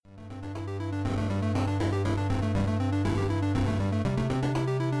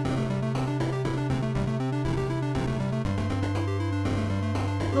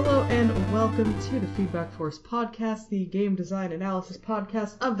and welcome to the Feedback Force podcast, the game design analysis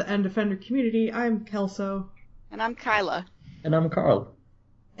podcast of the End Defender community. I'm Kelso. And I'm Kyla. And I'm Carl.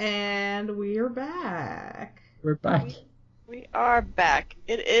 And we are back. We're back. We are back.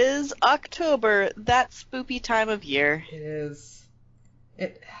 It is October, that spoopy time of year. It is.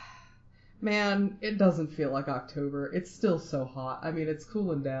 Man, it doesn't feel like October. It's still so hot. I mean, it's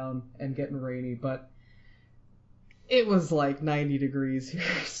cooling down and getting rainy, but it was like 90 degrees here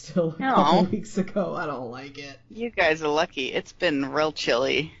still a couple weeks ago. I don't like it. You guys are lucky. It's been real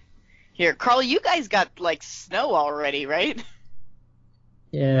chilly here. Carl, you guys got, like, snow already, right?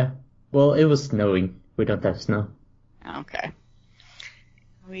 Yeah. Well, it was snowing. We don't have snow. Okay.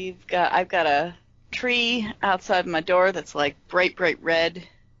 I've got a tree outside my door that's, like, bright red.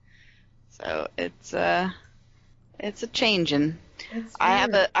 So it's a changin'.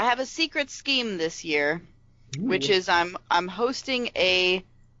 I have a secret scheme this year. Ooh. Which is I'm hosting a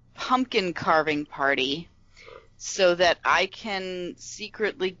pumpkin carving party so that I can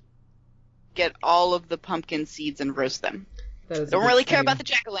secretly get all of the pumpkin seeds and roast them. I don't really care about the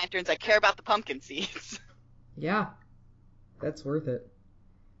jack-o'-lanterns. I care about the pumpkin seeds. Yeah, that's worth it.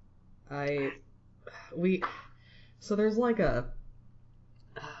 So there's like a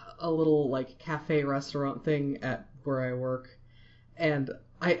little like cafe restaurant thing at where I work, and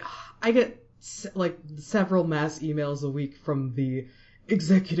I get like several mass emails a week from the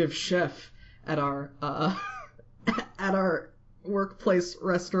executive chef at our at our workplace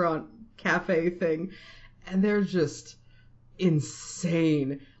restaurant cafe thing, and they're just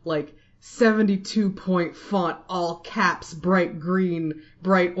insane. Like 72-point font, all caps, bright green,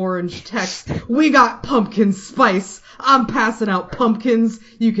 bright orange text. We got pumpkin spice. I'm passing out pumpkins.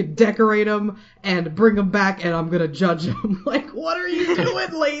 You can decorate them and bring them back, and I'm gonna judge them. Like, what are you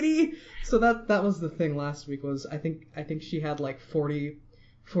doing, lady? So that was the thing last week. Was I think she had like 40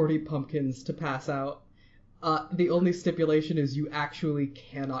 pumpkins to pass out. The only stipulation is you actually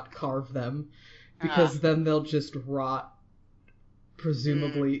cannot carve them, because then they'll just rot,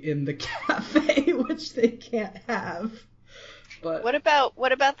 presumably in the cafe, which they can't have. But what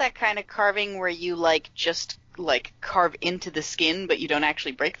about that kind of carving where you just carve into the skin, but you don't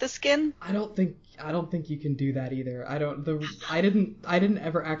actually break the skin? I don't think you can do that either. I didn't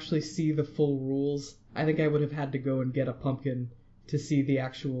ever actually see the full rules. I think I would have had to go and get a pumpkin to see the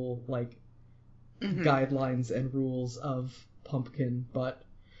actual guidelines and rules of pumpkin, but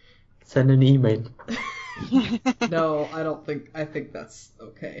send an email. No, I think that's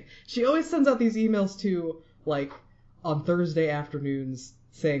okay. She always sends out these emails too, like on Thursday afternoons,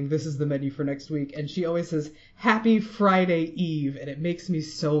 saying this is the menu for next week, and she always says Happy Friday Eve, and it makes me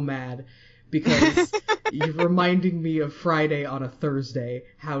so mad because you're reminding me of Friday on a Thursday.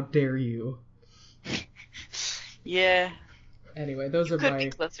 How dare you? Yeah. Anyway, those you are could be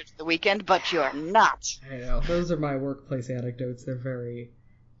closer to the weekend, but you are not. I know. Those are my workplace anecdotes. They're very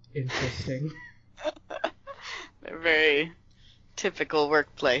interesting. They're very typical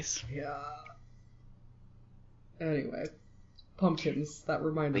workplace. Yeah. Anyway, pumpkins. That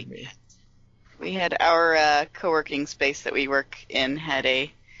reminded me. We had our co-working space that we work in had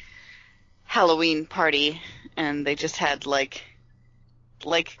a Halloween party, and they just had like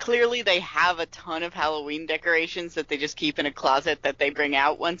clearly they have a ton of Halloween decorations that they just keep in a closet that they bring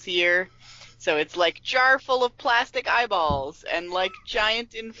out once a year. So it's like jar full of plastic eyeballs and like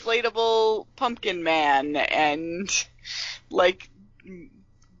giant inflatable pumpkin man and like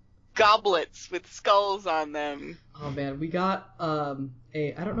goblets with skulls on them. Oh man, we got I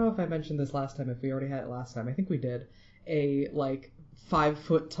don't know if I mentioned this last time, if we already had it last time. I think we did. A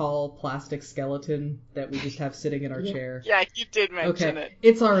 5-foot tall plastic skeleton that we just have sitting in our chair. Yeah, you did mention it.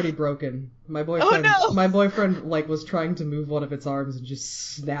 It's already broken. My boyfriend was trying to move one of its arms and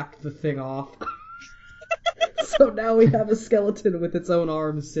just snapped the thing off. So now we have a skeleton with its own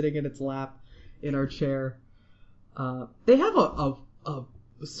arms sitting in its lap in our chair. They have a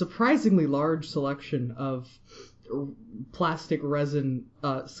surprisingly large selection of plastic resin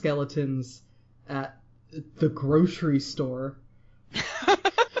skeletons at the grocery store.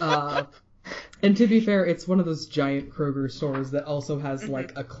 And to be fair, it's one of those giant Kroger stores that also has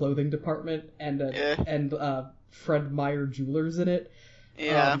a clothing department and Fred Meyer Jewelers in it.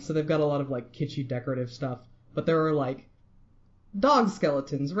 Yeah. So they've got a lot of kitschy decorative stuff, but there are dog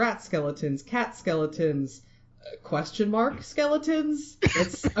skeletons, rat skeletons, cat skeletons, question mark skeletons.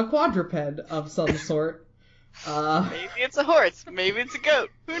 It's a quadruped of some sort. Maybe it's a horse, maybe it's a goat.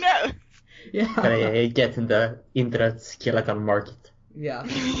 Who knows? Yeah. Can I get in the internet skeleton market? Yeah.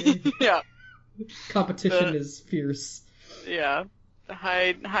 Yeah. Competition is fierce. Yeah. The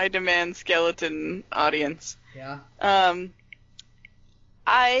high demand skeleton audience. Yeah.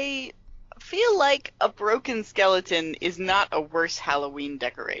 I feel like a broken skeleton is not a worse Halloween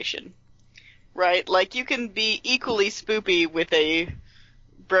decoration, right? Like, you can be equally spoopy with a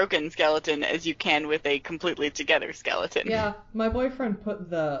broken skeleton as you can with a completely together skeleton. Yeah, my boyfriend put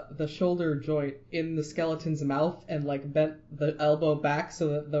the shoulder joint in the skeleton's mouth and like bent the elbow back so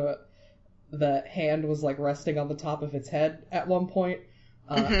that the hand was like resting on the top of its head at one point.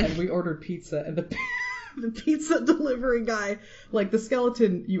 And we ordered pizza, and the pizza delivery guy, like the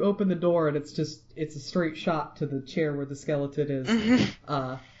skeleton, you open the door and it's a straight shot to the chair where the skeleton is.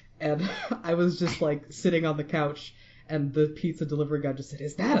 And I was just like sitting on the couch, and the pizza delivery guy just said,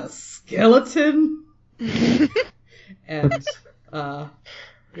 "Is that a skeleton?" And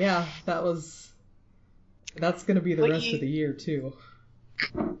yeah, that's gonna be the rest of the year too.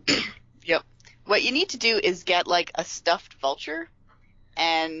 Yep. What you need to do is get like a stuffed vulture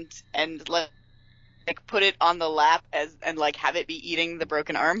and like put it on the lap and like have it be eating the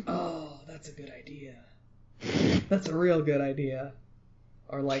broken arm. Oh, that's a good idea. That's a real good idea.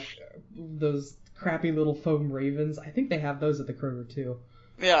 Or like those crappy little foam ravens. I think they have those at the Kroger too.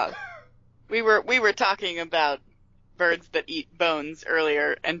 Yeah. We were talking about birds that eat bones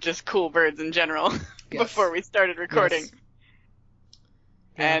earlier and just cool birds in general before we started recording. Yes.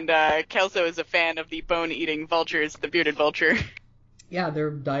 Yeah. And Kelso is a fan of the bone-eating vultures, the bearded vulture. Yeah, their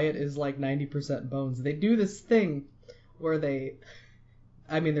diet is like 90% bones. They do this thing where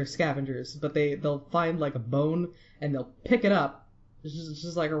they're scavengers, but they'll find like a bone and they'll pick it up. It's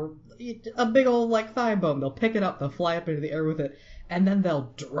just like a big old like thigh bone. They'll pick it up, they'll fly up into the air with it, and then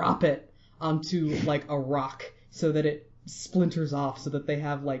they'll drop it onto like a rock so that it splinters off so that they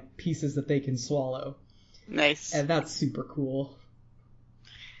have like pieces that they can swallow. Nice. And that's super cool.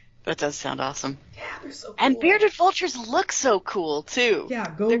 That does sound awesome. Yeah, they're so cool. And bearded vultures look so cool, too.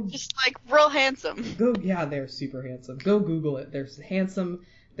 Yeah, They're just, like, real handsome. Yeah, they're super handsome. Go Google it. They're handsome.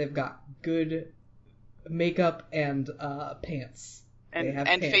 They've got good makeup and pants. And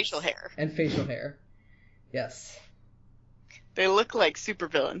pants. facial hair. And facial hair. Yes. They look like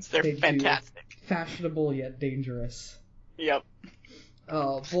supervillains. They're fantastic. Do. Fashionable yet dangerous. Yep.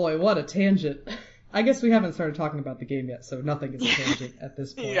 Oh, boy, what a tangent. I guess we haven't started talking about the game yet, so nothing is a tangent at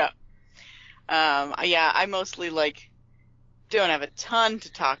this point. Yeah. I mostly, don't have a ton to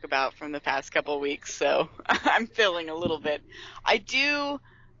talk about from the past couple of weeks, so I'm filling a little bit. I do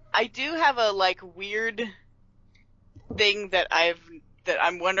have a, weird thing that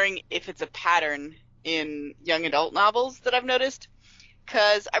I'm wondering if it's a pattern in young adult novels that I've noticed.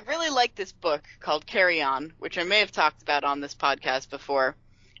 Because I really like this book called Carry On, which I may have talked about on this podcast before.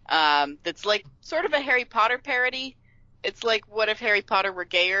 That's sort of a Harry Potter parody. It's like, what if Harry Potter were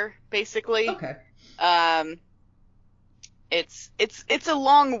gayer, basically. Okay. It's a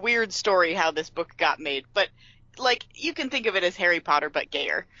long, weird story how this book got made, but you can think of it as Harry Potter but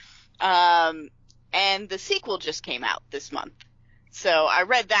gayer. And the sequel just came out this month. So I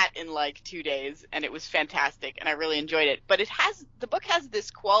read that in 2 days, and it was fantastic, and I really enjoyed it. But the book has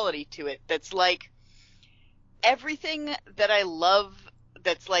this quality to it that's everything that I love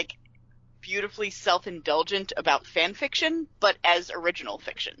that's beautifully self-indulgent about fan fiction, but as original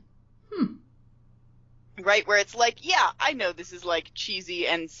fiction. Right? Where it's yeah, I know this is cheesy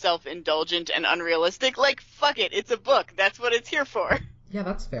and self-indulgent and unrealistic. Fuck it, it's a book. That's what it's here for. Yeah,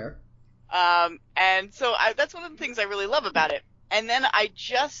 that's fair. And so that's one of the things I really love about it. And then I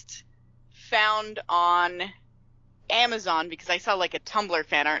just found on Amazon, because I saw a Tumblr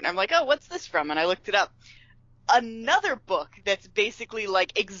fan art, and I'm like, oh, what's this from? And I looked it up. Another book that's basically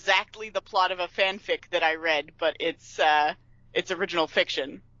exactly the plot of a fanfic that I read, but it's original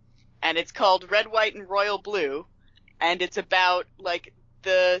fiction. And it's called Red, White, and Royal Blue. And it's about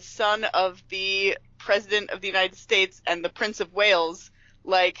the son of the President of the United States and the Prince of Wales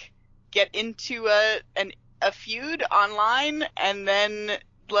get into a feud online and then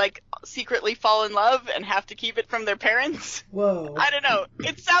secretly fall in love and have to keep it from their parents. Whoa. I don't know.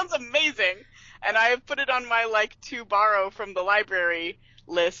 It sounds amazing. And I have put it on my to borrow from the library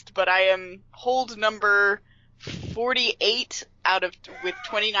list, but I am hold number 48 with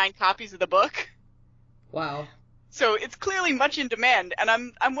 29 copies of the book. Wow. So it's clearly much in demand, and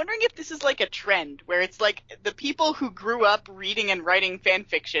I'm wondering if this is a trend where it's the people who grew up reading and writing fan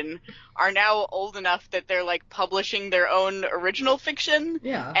fiction are now old enough that they're publishing their own original fiction.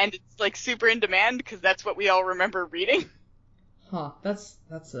 Yeah. And it's super in demand because that's what we all remember reading. Huh. That's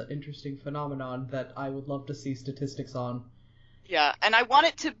an interesting phenomenon that I would love to see statistics on. Yeah, and I want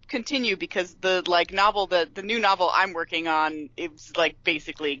it to continue because the novel, the new novel I'm working on, it's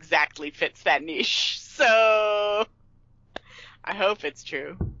basically exactly fits that niche. So I hope it's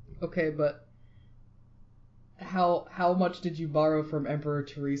true. Okay, but how much did you borrow from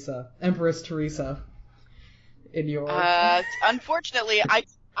Empress Teresa in your? Unfortunately,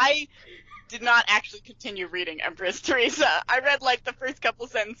 I did not actually continue reading Empress Teresa. I read like the first couple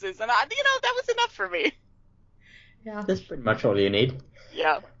sentences, and that was enough for me. Yeah, That's pretty much all you need.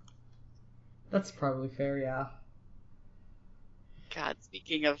 Yeah. That's probably fair. Yeah. God,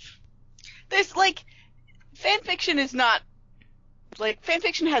 speaking of, there's like, fanfiction is not like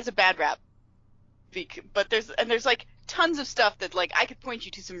fanfiction has a bad rap, but there's like tons of stuff that like I could point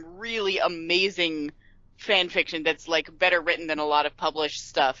you to some really amazing fanfiction that's like better written than a lot of published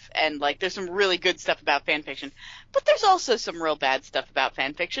stuff, and like there's some really good stuff about fanfiction, but there's also some real bad stuff about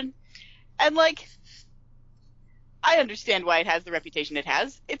fanfiction, and like I understand why it has the reputation it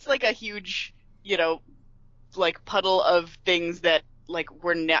has. It's like a huge, like puddle of things that like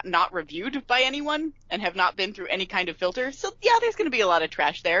were not reviewed by anyone and have not been through any kind of filter. So yeah, there's going to be a lot of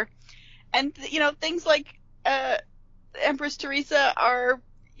trash there, and things like Empress Teresa are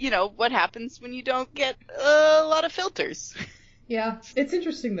what happens when you don't get a lot of filters. Yeah, it's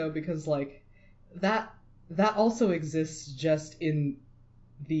interesting though because like that also exists just in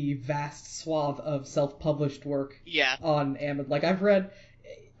the vast swath of self-published work. Yeah. On Amazon. Like I've read.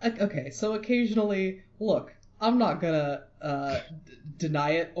 Okay, so occasionally, look, I'm not gonna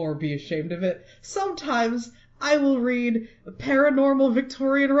deny it or be ashamed of it. Sometimes I will read paranormal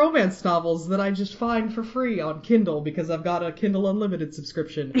Victorian romance novels that I just find for free on Kindle because I've got a Kindle Unlimited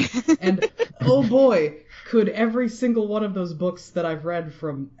subscription. And oh boy, could every single one of those books that I've read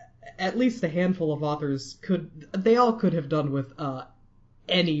from at least a handful of authors they all could have done with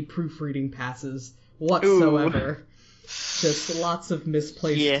any proofreading passes whatsoever. Ooh. Just lots of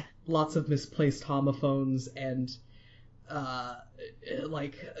misplaced homophones and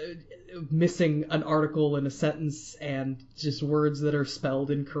missing an article in a sentence and just words that are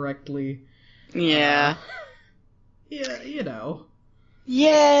spelled incorrectly. Yeah. Yeah,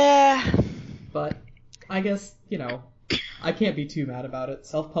 Yeah. But I guess, I can't be too mad about it.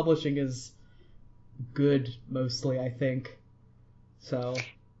 Self-publishing is good mostly, I think. So.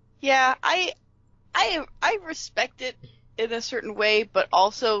 Yeah, I respect it in a certain way, but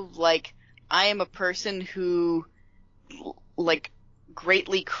also, like, I am a person who, like,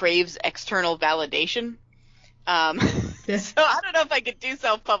 greatly craves external validation. So I don't know if I could do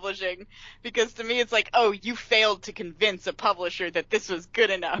self-publishing, because to me it's like, oh, you failed to convince a publisher that this was good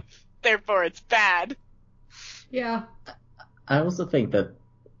enough, therefore it's bad. Yeah. I also think that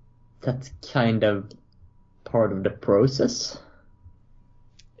that's kind of part of the process.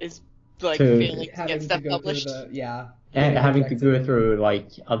 Is like failing to get stuff published. And having to go through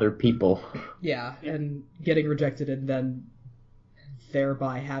like other people. Yeah, and getting rejected and then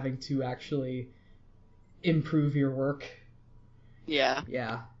thereby having to actually improve your work. Yeah.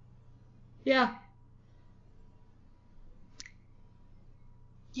 Yeah.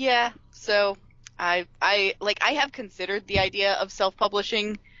 Yeah, so I have considered the idea of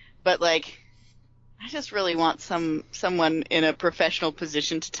self-publishing, but like I just really want someone in a professional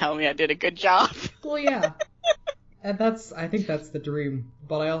position to tell me I did a good job. Well, yeah. And I think that's the dream.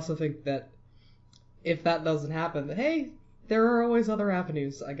 But I also think that if that doesn't happen, then hey, there are always other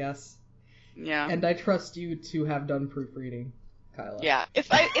avenues, I guess. Yeah. And I trust you to have done proofreading, Kyla. Yeah. If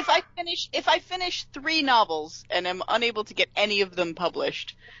I finish 3 novels and am unable to get any of them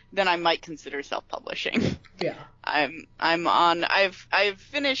published, then I might consider self-publishing. Yeah. I've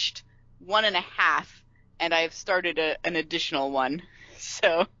finished 1.5, and I've started an additional one.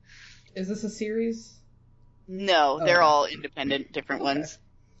 So. Is this a series? No, they're all independent, different ones.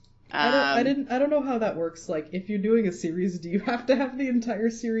 I don't know how that works. Like, if you're doing a series, do you have to have the entire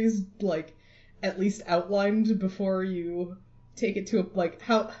series like at least outlined before you take it to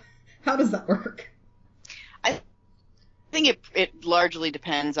how does that work? I think it largely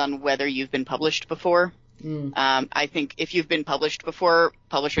depends on whether you've been published before. I think if you've been published before,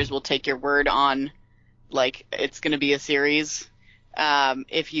 publishers will take your word on, like, it's going to be a series.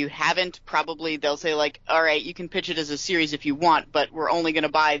 If you haven't, probably they'll say, like, all right, you can pitch it as a series if you want, but we're only going to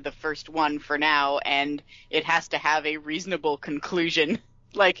buy the first one for now, and it has to have a reasonable conclusion,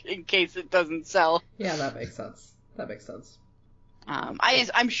 like, in case it doesn't sell. Yeah, that makes sense.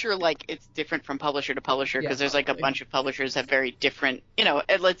 I'm sure, like, it's different from publisher to publisher, because there's, like, a bunch of publishers have very different,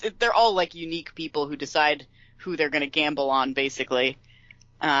 they're all, like, unique people who decide who they're going to gamble on, basically.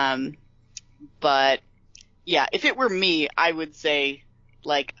 But, yeah, if it were me, I would say,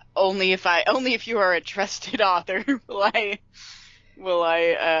 like, only if you are a trusted author will I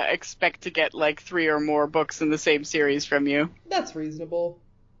expect to get, like, 3 or more books in the same series from you. That's reasonable.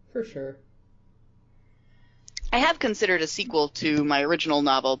 For sure. I have considered a sequel to my original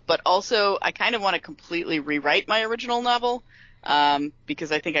novel, but also I kind of want to completely rewrite my original novel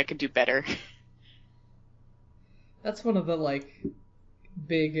because I think I could do better. That's one of the, like,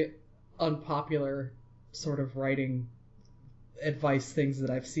 big, unpopular sort of writing advice things that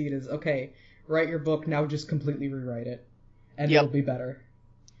I've seen is, okay, write your book, now just completely rewrite it, and it'll be better.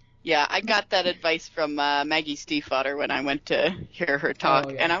 Yeah, I got that advice from Maggie Stiefvater when I went to hear her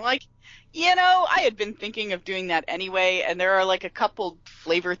talk, and I'm like, I had been thinking of doing that anyway, and there are, like, a couple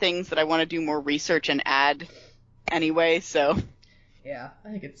flavor things that I want to do more research and add anyway, so... Yeah, I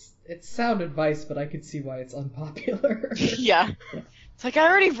think it's sound advice, but I could see why it's unpopular. Yeah. It's like, I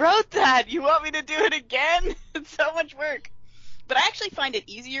already wrote that! You want me to do it again? It's so much work. But I actually find it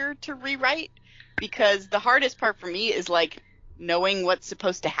easier to rewrite, because the hardest part for me is, like, knowing what's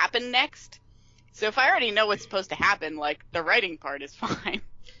supposed to happen next. So if I already know what's supposed to happen, like, the writing part is fine.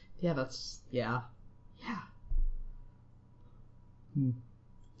 Yeah, yeah.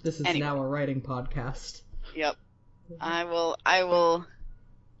 This is now a writing podcast. Yep. I will.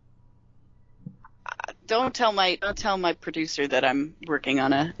 Don't tell my producer that I'm working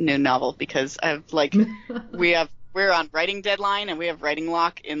on a new novel, because I've like we're on writing deadline and we have writing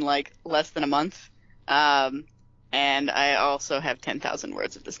lock in like less than a month. And I also have 10,000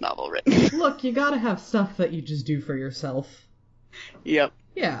 words of this novel written. Look, you gotta have stuff that you just do for yourself. Yep.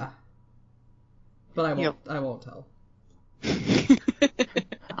 Yeah. But I won't tell.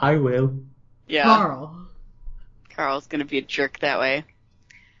 I will. Yeah. Carl's gonna be a jerk that way.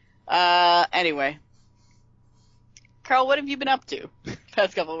 Anyway. Carl, what have you been up to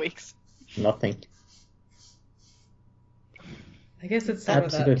past couple weeks? Nothing. I guess it's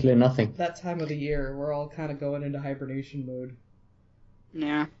absolutely nothing. That time of the year, we're all kind of going into hibernation mode.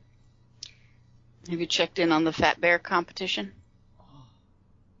 Yeah. Have you checked in on the Fat Bear competition?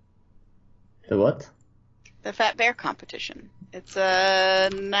 The what? The Fat Bear competition. It's I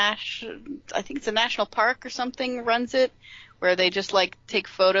think it's a national park or something runs it, where they just like take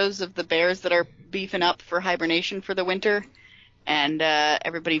photos of the bears that are beefing up for hibernation for the winter, and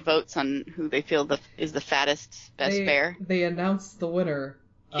everybody votes on who they feel is the fattest, best bear. They announced the winner.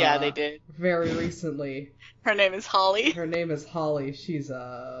 Yeah, they did. Very recently. Her name is Holly. She's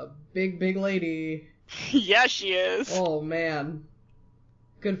a big lady. Yeah, she is. Oh, man.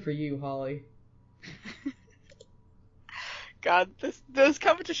 Good for you, Holly. God, those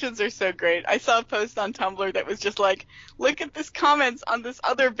competitions are so great. I saw a post on Tumblr that was just like, look at this comments on this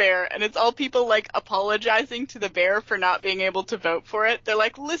other bear, and it's all people like apologizing to the bear for not being able to vote for it. They're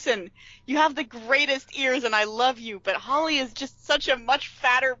like, listen, you have the greatest ears and I love you, but Holly is just such a much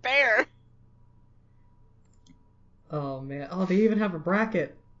fatter bear. Oh, man. Oh, they even have a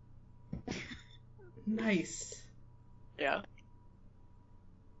bracket. Nice. Yeah.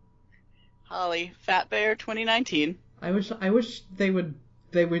 Holly, Fat Bear 2019. I wish they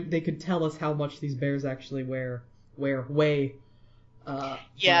could tell us how much these bears actually weigh.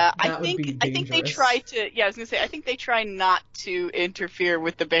 Yeah, I think they try to. Yeah, I was gonna say I think they try not to interfere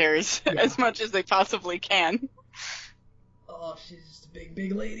with the bears as much as they possibly can. Oh, she's just a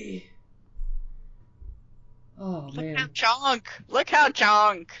big lady. Oh man. Look how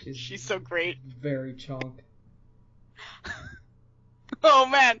chonk. She's so great. Very chonk. Oh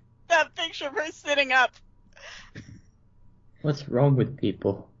man, that picture of her sitting up. What's wrong with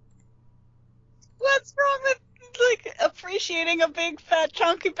people? What's wrong with, like, appreciating a big, fat,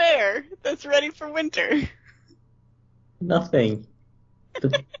 chunky bear that's ready for winter? Nothing.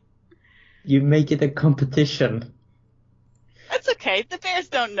 But you make it a competition. That's okay. The bears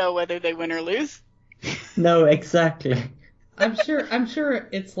don't know whether they win or lose. No, exactly. I'm sure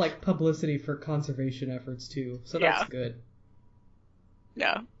it's, like, publicity for conservation efforts, too, so that's good.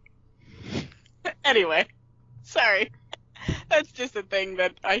 No. Anyway, sorry. That's just a thing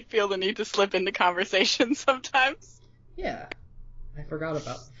that I feel the need to slip into conversation sometimes. Yeah. I forgot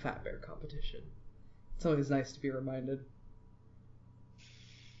about the Fat Bear competition. It's always nice to be reminded.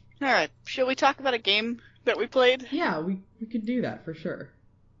 Alright, shall we talk about a game that we played? Yeah, we could do that for sure.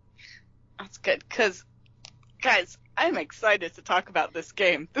 That's good, because, guys, I'm excited to talk about this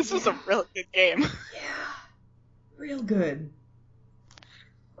game. This was a really good game. Yeah. Real good.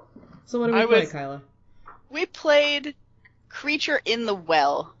 So what did we play, Kyla? We played Creature in the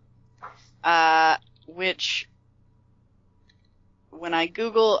Well, which, when I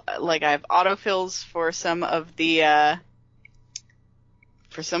Google, like, I have autofills for some of the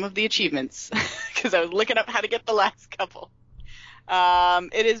achievements, because I was looking up how to get the last couple.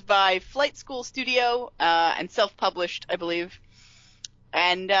 It is by Flight School Studio, and self-published, I believe.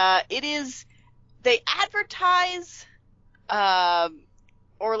 And, they advertise,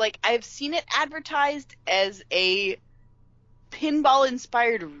 or like I've seen it advertised as a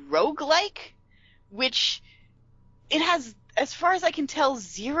pinball-inspired roguelike, which it has, as far as I can tell,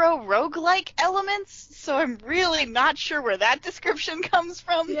 0 roguelike elements, so I'm really not sure where that description comes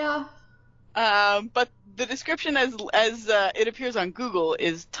from. Yeah. But the description as it appears on Google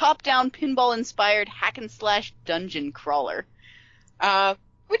is top-down pinball-inspired hack-and-slash dungeon crawler.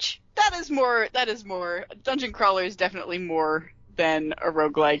 Which, that is more, dungeon crawler is definitely more than a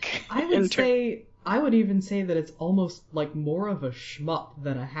roguelike. I would even say that it's almost like more of a shmup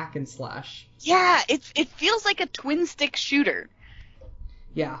than a hack and slash. Yeah, it feels like a twin-stick shooter.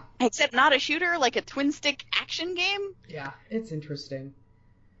 Yeah. Except not a shooter, like a twin-stick action game. Yeah, it's interesting.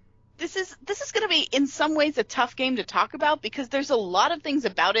 This is going to be, in some ways, a tough game to talk about, because there's a lot of things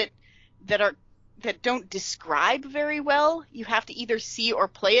about it that don't describe very well. You have to either see or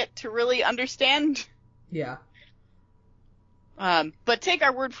play it to really understand. Yeah. But take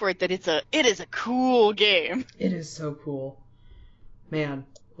our word for it that it is a cool game. It is so cool. Man,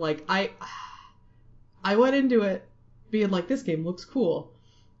 like, I went into it being like, this game looks cool.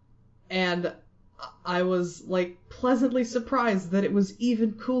 And I was, like, pleasantly surprised that it was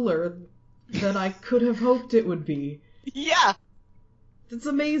even cooler than I could have hoped it would be. Yeah. It's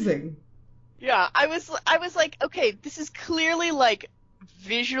amazing. Yeah, I was like, okay, this is clearly, like,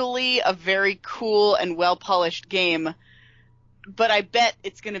 visually a very cool and well-polished game, but I bet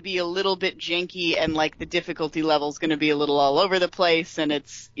it's going to be a little bit janky, and, like, the difficulty level's going to be a little all over the place, and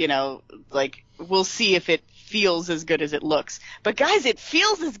it's, you know, like, we'll see if it feels as good as it looks. But, guys, it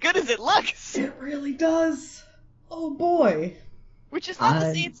feels as good as it looks! It really does! Oh, boy! Which is not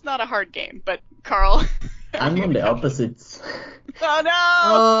to say it's not a hard game, but, Carl... I'm on the opposites. Oh, no!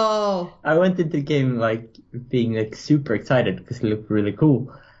 Oh! I went into the game, like, being, like, super excited because it looked really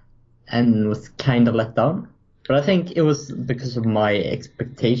cool, and was kind of let down. But I think it was because of my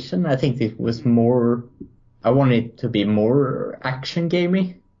expectation. I think it was more... I wanted it to be more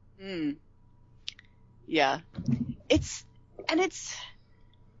action-gamey. Yeah. It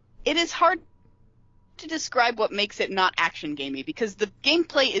is hard to describe what makes it not action-gamey, because the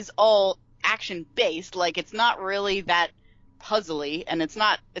gameplay is all action-based. Like, it's not really that puzzly, and it's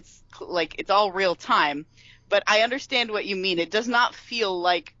all real-time. But I understand what you mean. It does not feel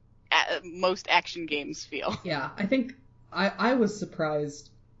like most action games feel. Yeah, I think I was surprised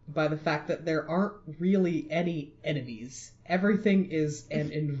by the fact that there aren't really any enemies. Everything is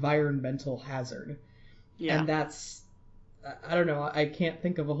an environmental hazard. Yeah. And that's, I don't know, I can't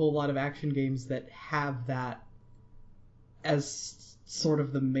think of a whole lot of action games that have that as sort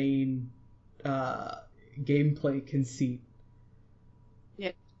of the main gameplay conceit.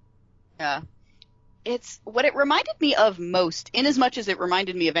 Yeah. It's what it reminded me of most, in as much as it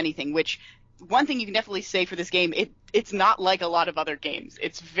reminded me of anything, which one thing you can definitely say for this game, it's not like a lot of other games.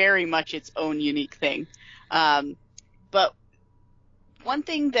 It's very much its own unique thing. But one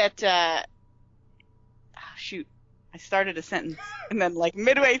thing that, I started a sentence and then like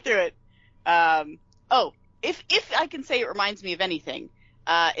midway through it, if I can say it reminds me of anything,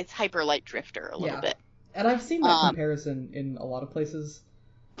 it's Hyper Light Drifter a little bit. And I've seen that comparison in a lot of places.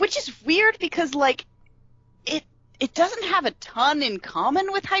 Which is weird because, like, it doesn't have a ton in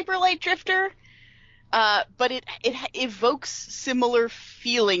common with Hyper Light Drifter, but it evokes similar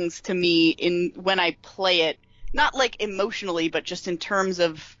feelings to me when I play it. Not, like, emotionally, but just in terms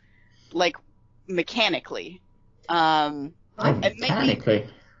of, like, mechanically. Mechanically?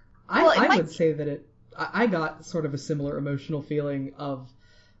 I would say that I got sort of a similar emotional feeling of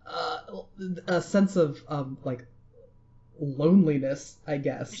a sense of, like, loneliness, I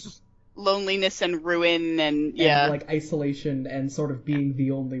guess. Loneliness and ruin and like isolation and sort of being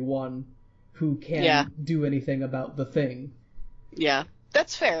the only one who can do anything about the thing. Yeah,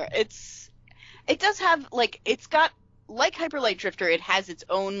 that's fair. It does have, like, it's got, like Hyper Light Drifter, it has its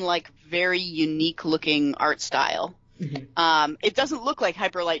own, like, very unique looking art style. Mm-hmm. It doesn't look like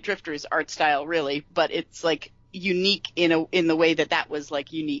Hyper Light Drifter's art style, really, but it's, like, unique in the way that was,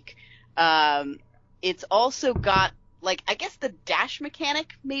 like, unique. It's also got, like, I guess the dash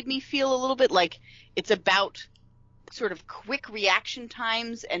mechanic made me feel a little bit like it's about sort of quick reaction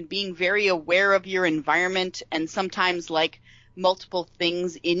times and being very aware of your environment and sometimes, like, multiple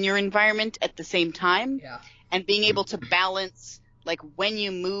things in your environment at the same time. Yeah. And being able to balance, like, when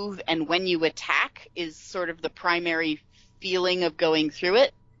you move and when you attack is sort of the primary feeling of going through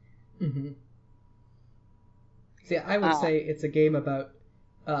it. Mm-hmm. See, I would say it's a game about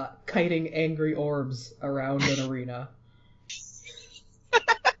kiting angry orbs around an arena.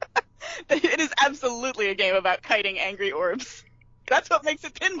 It is absolutely a game about kiting angry orbs. That's what makes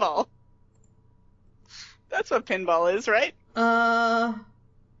it pinball. That's what pinball is, right?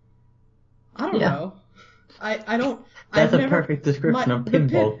 I don't know. I don't. That's a perfect description of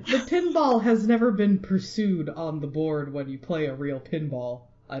pinball. The pinball has never been pursued on the board when you play a real pinball.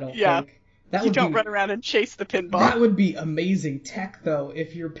 I don't think. You don't run around and chase the pinball. That would be amazing tech, though,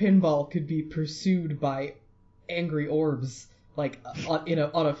 if your pinball could be pursued by angry orbs, like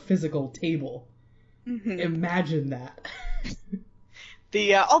on a physical table. Mm-hmm. Imagine that.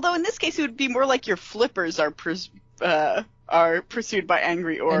 Although in this case it would be more like your flippers are pursued by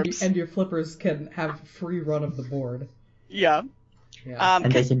angry orbs, and your flippers can have free run of the board. Yeah.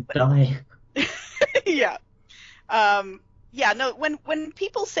 And they can die. Yeah. No. When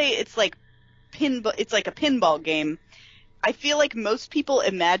people say it's like it's like a pinball game, I feel like most people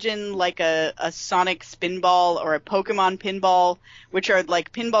imagine like a Sonic Spinball or a Pokemon Pinball, which are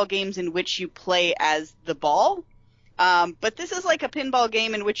like pinball games in which you play as the ball. But this is like a pinball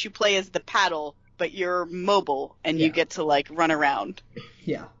game in which you play as the paddle, but you're mobile and you get to like run around.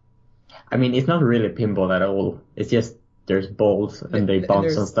 Yeah. I mean, it's not really pinball at all. It's just there's balls and they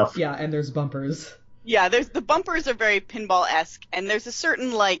bounce and stuff. Yeah, and there's bumpers. Yeah, the bumpers are very pinball-esque, and there's a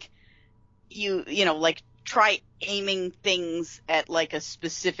certain like you know like try aiming things at like a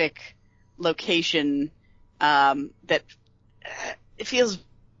specific location that it feels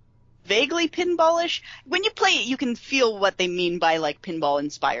vaguely pinballish. When you play it, you can feel what they mean by like pinball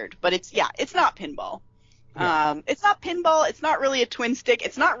inspired, but it's not pinball. Yeah. It's not pinball. It's not really a twin stick.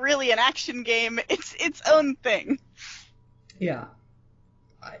 It's not really an action game. It's its own thing. Yeah.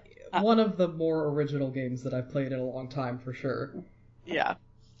 One of the more original games that I've played in a long time, for sure. Yeah.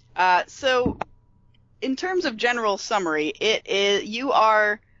 So, in terms of general summary, you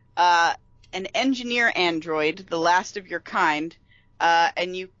are an engineer android, the last of your kind,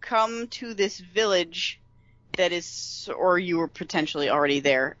 and you come to this village that is, or you were potentially already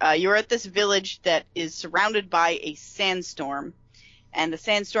there. You're at this village that is surrounded by a sandstorm, and the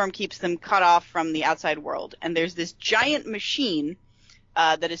sandstorm keeps them cut off from the outside world. And there's this giant machine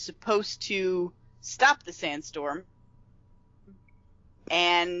that is supposed to stop the sandstorm,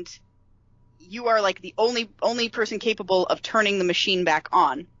 and you are like the only person capable of turning the machine back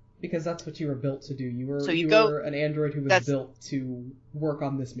on. Because that's what you were built to do. You were an android who was built to work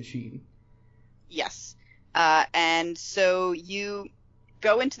on this machine. Yes. And so you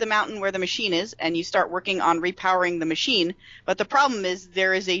go into the mountain where the machine is, and you start working on repowering the machine. But the problem is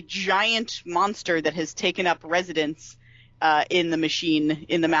there is a giant monster that has taken up residence in the machine,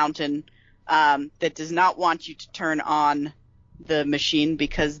 in the mountain, that does not want you to turn on the machine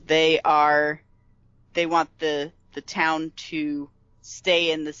because they want the town to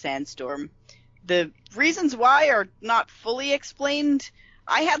stay in the sandstorm. The reasons why are not fully explained.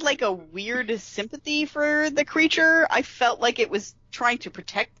 I had like a weird sympathy for the creature. I felt like it was trying to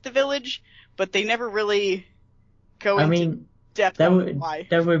protect the village, but they never really go into depth on why.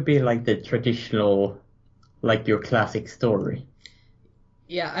 That would be like the traditional, like your classic story.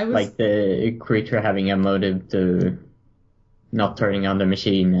 Yeah, I was... Like the creature having a motive to not turning on the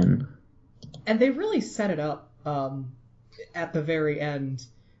machine And they really set it up at the very end.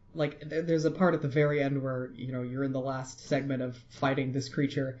 Like, there's a part at the very end where, you know, you're in the last segment of fighting this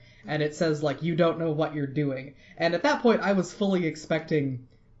creature, and it says, like, you don't know what you're doing. And at that point, I was fully expecting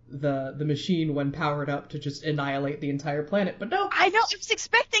the machine, when powered up, to just annihilate the entire planet, but no. I know, I was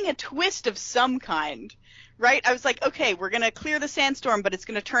expecting a twist of some kind, right? I was like, okay, we're gonna clear the sandstorm, but it's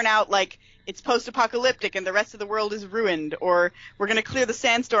gonna turn out like it's post-apocalyptic and the rest of the world is ruined, or we're gonna clear the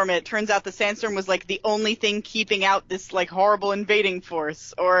sandstorm and it turns out the sandstorm was like the only thing keeping out this like horrible invading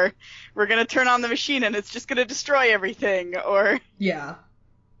force, or we're gonna turn on the machine and it's just gonna destroy everything, or... Yeah.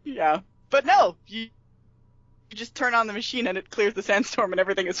 Yeah. But no, you just turn on the machine and it clears the sandstorm and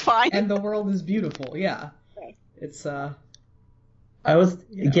everything is fine. And the world is beautiful, yeah. It's, I was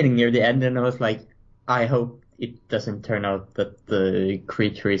getting near the end and I was like, I hope it doesn't turn out that the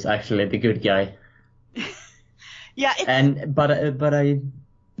creature is actually the good guy. Yeah, but I'm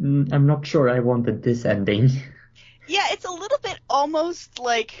not sure I wanted this ending. Yeah, it's a little bit almost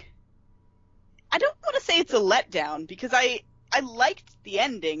like, I don't want to say it's a letdown, because I liked the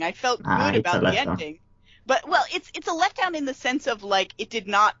ending. I felt good about the ending. But, well, it's a letdown in the sense of, like, it did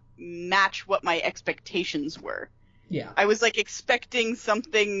not match what my expectations were. Yeah. I was, like, expecting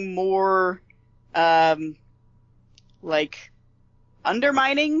something more, like,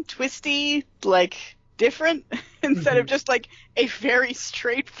 undermining, twisty, like, different, instead of just, like, a very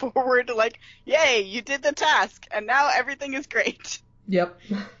straightforward, like, yay, you did the task, and now everything is great. Yep.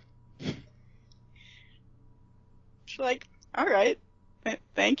 Like, alright,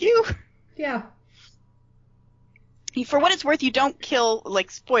 thank you. Yeah. For what it's worth, you don't kill, like,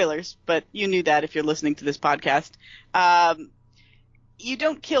 spoilers, but you knew that if you're listening to this podcast. you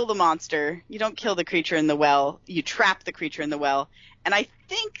don't kill the monster. You don't kill the creature in the well. You trap the creature in the well. And I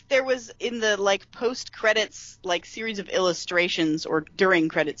think there was in the like post-credits like series of illustrations or during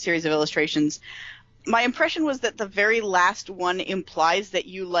credits series of illustrations, my impression was that the very last one implies that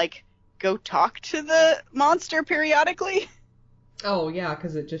you like go talk to the monster periodically. Oh yeah,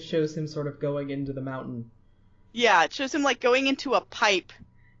 because it just shows him sort of going into the mountain. Yeah, it shows him like going into a pipe,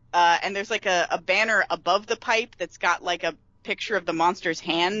 and there's like a banner above the pipe that's got like a picture of the monster's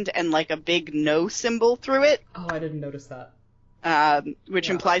hand and like a big no symbol through it. Oh, I didn't notice that. Which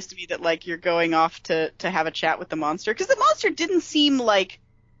implies to me that like you're going off to have a chat with the monster, because the monster didn't seem like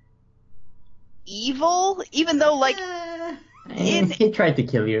evil, even though like he tried to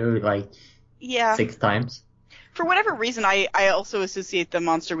kill you like 6 times. For whatever reason, I also associate the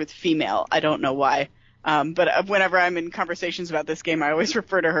monster with female. I don't know why. But whenever I'm in conversations about this game, I always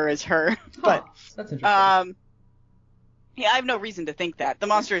refer to her as her. But that's interesting. Yeah, I have no reason to think that. The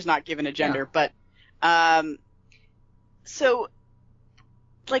monster is not given a gender, but so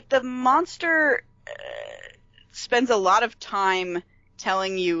like the monster spends a lot of time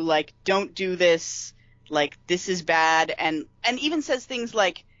telling you like don't do this, like this is bad, and even says things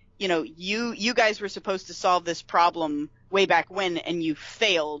like, you know, you guys were supposed to solve this problem way back when and you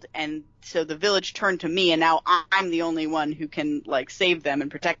failed, and so the village turned to me and now I'm the only one who can like save them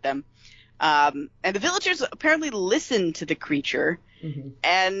and protect them. And the villagers apparently listen to the creature,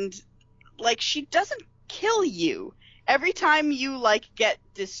 and like she doesn't kill you. Every time you like get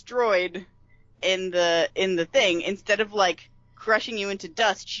destroyed in the thing, instead of like crushing you into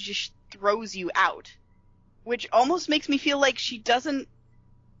dust, she just throws you out, which almost makes me feel like she doesn't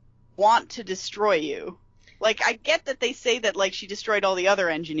want to destroy you. Like, I get that they say that like she destroyed all the other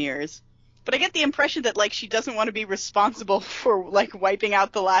engineers, but I get the impression that like she doesn't want to be responsible for like wiping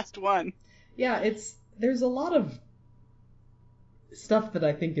out the last one. Yeah, there's a lot of stuff that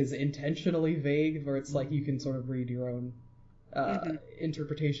I think is intentionally vague, where it's like you can sort of read your own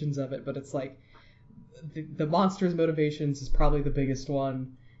interpretations of it, but it's like the monster's motivations is probably the biggest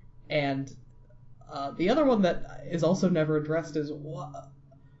one, and the other one that is also never addressed is what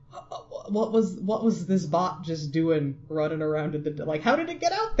was this bot just doing running around in the, like, how did it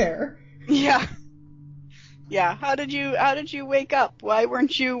get out there? Yeah, how did you wake up? Why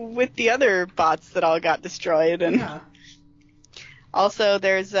weren't you with the other bots that all got destroyed? And also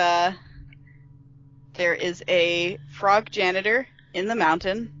there is a frog janitor in the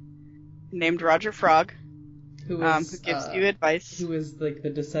mountain named Roger Frog, who gives you advice. Who is like the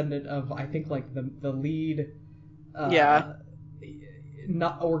descendant of, I think, like the lead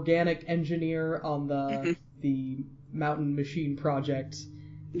not organic engineer on the Mountain Machine project.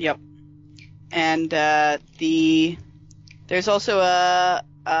 Yep. And there's also a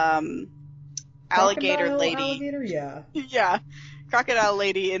alligator lady. Alligator, yeah. Yeah. Crocodile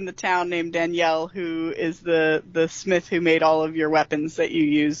lady in the town named Danielle, who is the smith who made all of your weapons that you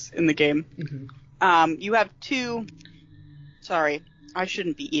use in the game. You have two. Sorry, I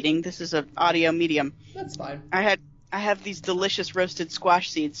shouldn't be eating. This is an audio medium. That's fine. I have these delicious roasted squash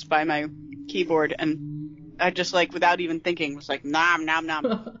seeds by my keyboard, and I just, like, without even thinking, was like, nom, nom,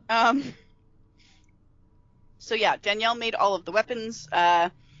 nom. So yeah, Danielle made all of the weapons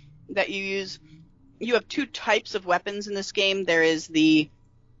that you use. You have two types of weapons in this game. There is the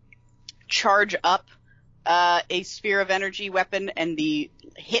charge up a sphere of energy weapon and the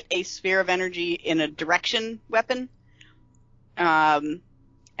hit a sphere of energy in a direction weapon.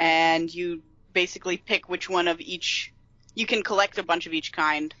 And you basically pick which one of each. You can collect a bunch of each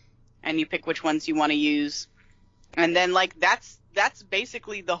kind, and you pick which ones you want to use. And then, like, that's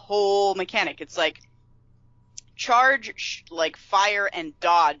basically the whole mechanic. It's like charge, like fire, and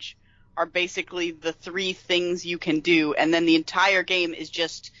dodge are basically the three things you can do, and then the entire game is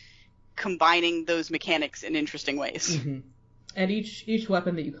just combining those mechanics in interesting ways. And each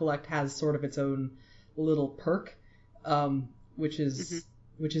weapon that you collect has sort of its own little perk, which is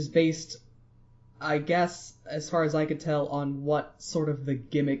based, I guess, as far as I could tell, on what sort of the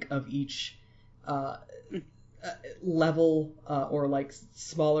gimmick of each level or like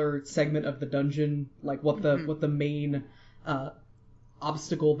smaller segment of the dungeon, like what the main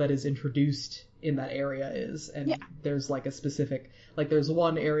obstacle that is introduced in that area is. And there's like a specific, like there's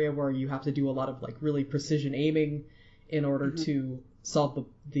one area where you have to do a lot of like really precision aiming in order to solve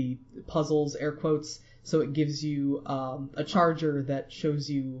the puzzles, air quotes. So it gives you a charger that shows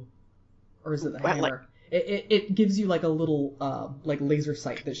you, or is it the hammer? It gives you like a little like laser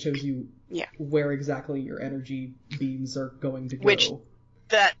sight that shows you where exactly your energy beams are going to go. Which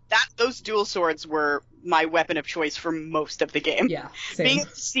those dual swords were my weapon of choice for most of the game. Yeah, same. Being able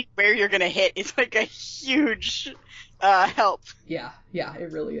to see where you're gonna hit is like a huge help. Yeah,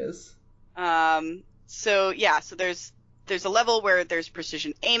 it really is. So there's a level where there's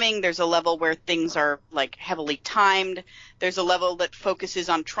precision aiming. There's a level where things are like heavily timed. There's a level that focuses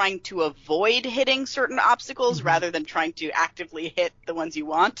on trying to avoid hitting certain obstacles rather than trying to actively hit the ones you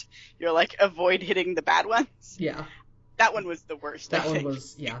want. You're like, avoid hitting the bad ones. Yeah. That one was the worst. That one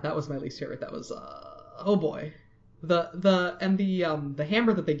was my least favorite. That was oh boy. The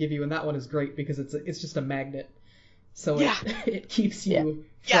hammer that they give you in that one is great because it's just a magnet. So it keeps you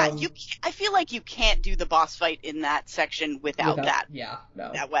from... I feel like you can't do the boss fight in that section without that. Yeah,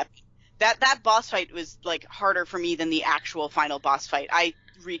 no. That weapon. That boss fight was like harder for me than the actual final boss fight. I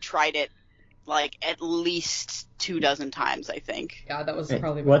retried it like at least 24 times, I think. Yeah, that was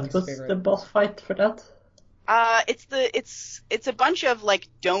probably my least favorite. What was the boss fight for that? It's a bunch of like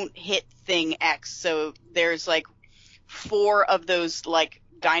don't hit thing X. So there's like 4 of those like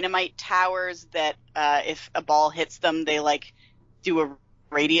dynamite towers that if a ball hits them, they like do a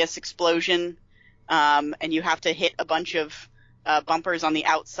radius explosion, and you have to hit a bunch of bumpers on the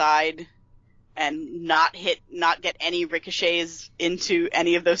outside and not get any ricochets into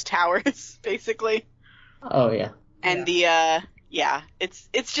any of those towers, basically. Oh yeah. And it's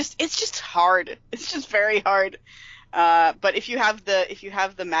just hard. It's just very hard. But if you have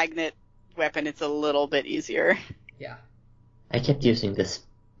the magnet weapon, it's a little bit easier. Yeah. I kept using the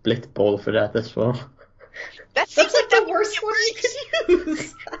split ball for that as well. That's like the worst one you could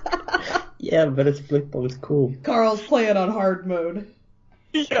use. Yeah, but a split ball is cool. Carl's playing on hard mode.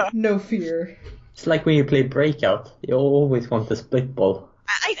 Yeah. No fear. It's like when you play Breakout. You always want the split ball.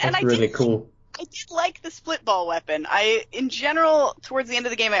 That's really cool. I did like the split ball weapon. In general, towards the end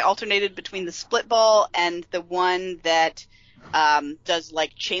of the game, I alternated between the split ball and the one that does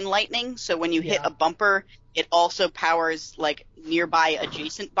like chain lightning. So when you hit a bumper, it also powers like nearby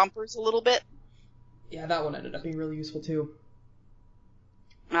adjacent bumpers a little bit. Yeah, that one ended up being really useful too.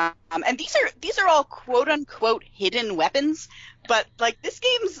 And these are all quote unquote hidden weapons, but like this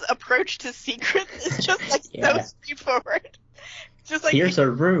game's approach to secrets is just like so straightforward. Just like here's a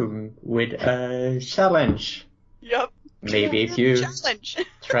room with a challenge. Yep. Maybe if you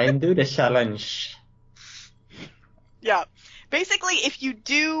try and do the challenge. Yeah. Basically, if you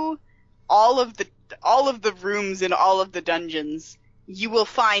do all of the rooms in all of the dungeons, you will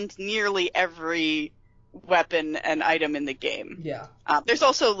find nearly every weapon and item in the game. Yeah. There's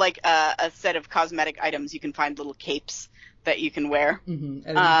also like a set of cosmetic items. You can find little capes that you can wear. Mm-hmm.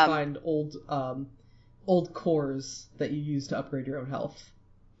 And you find old cores that you use to upgrade your own health.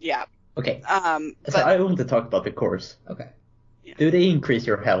 Yeah. Okay. So I want to talk about the cores. Okay. Yeah. Do they increase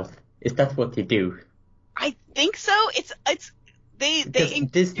your health? Is that what they do? I think so. They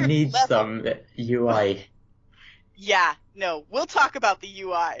this needs some UI. Yeah, no, we'll talk about the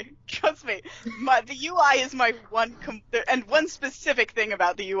UI. Trust me, the UI is my one and one specific thing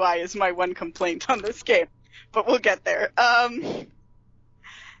about the UI is my one complaint on this game, but we'll get there.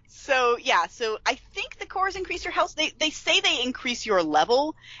 So I think the cores increase your health. They say they increase your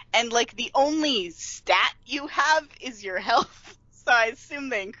level, and like the only stat you have is your health. So I assume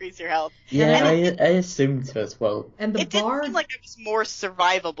they increase your health. Yeah, I assumed so as well. And it did seem like it was more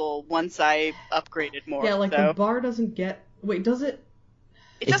survivable once I upgraded more. Yeah, like the bar doesn't get... Wait, does it?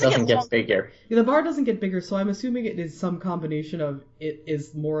 It doesn't get bigger. Yeah, the bar doesn't get bigger, so I'm assuming it is some combination of it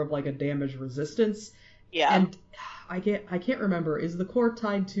is more of like a damage resistance. Yeah. And I can't remember. Is the core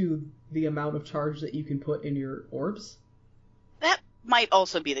tied to the amount of charge that you can put in your orbs? That might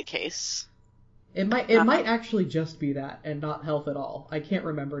also be the case. It might actually just be that and not health at all. I can't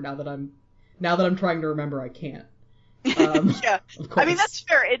remember now that I'm trying to remember. I can't. Yeah, I mean that's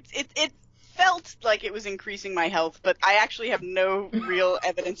fair. It felt like it was increasing my health, but I actually have no real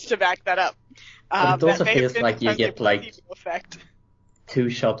evidence to back that up. But it also feels like you get like effect. 2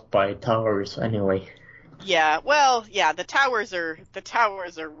 shots by towers anyway. Yeah, well, yeah, the towers are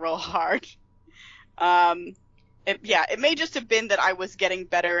real hard. It may just have been that I was getting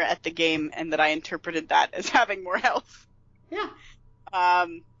better at the game and that I interpreted that as having more health. Yeah.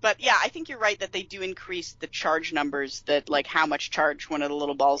 But yeah, I think you're right that they do increase the charge numbers, that like how much charge one of the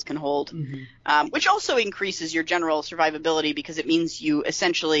little balls can hold, which also increases your general survivability because it means you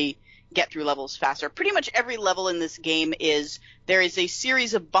essentially get through levels faster. Pretty much every level in this game there is a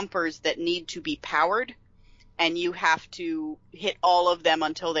series of bumpers that need to be powered, and you have to hit all of them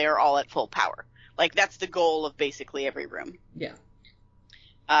until they are all at full power. Like, that's the goal of basically every room. Yeah.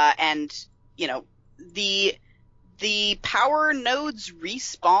 And, you know, the power nodes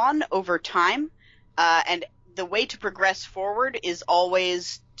respawn over time, and the way to progress forward is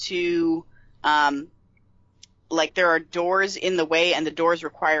always to, there are doors in the way, and the doors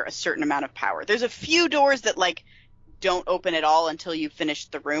require a certain amount of power. There's a few doors that, like, don't open at all until you finish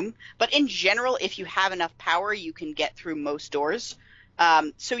the room. But in general, if you have enough power, you can get through most doors.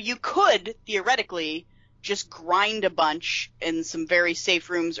 So you could, theoretically, just grind a bunch in some very safe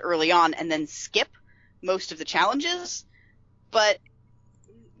rooms early on and then skip most of the challenges. But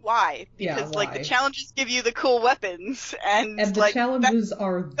why? Because, why? the challenges give you the cool weapons, and the challenges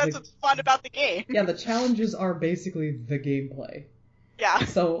that's what's fun about the game. Yeah, the challenges are basically the gameplay. Yeah.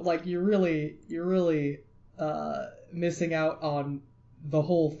 So, you're really missing out on the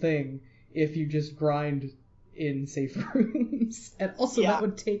whole thing if you just grind in safe rooms. And also, that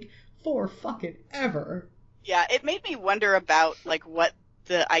would take fucking ever. Yeah, it made me wonder about, what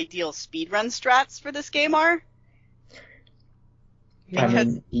the ideal speedrun strats for this game are. I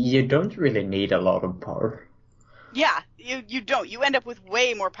mean, you don't really need a lot of power. Yeah, you don't. You end up with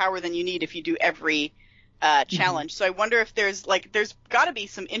way more power than you need if you do every challenge. So I wonder if there's got to be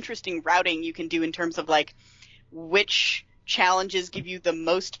some interesting routing you can do in terms of, which challenges give you the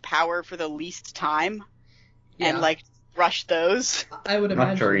most power for the least time, and, rush those. I would imagine.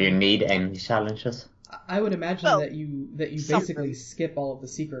 Not sure you need any challenges. I would imagine that you basically skip all of the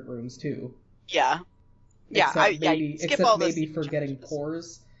secret rooms, too. Yeah. Except maybe for getting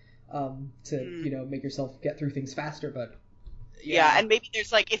pores, to make yourself get through things faster. But yeah, and maybe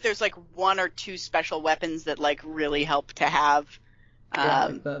there's if there's one or two special weapons that really help to have.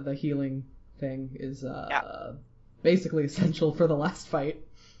 The healing thing is basically essential for the last fight.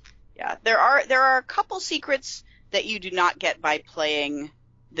 Yeah, there are a couple secrets that you do not get by playing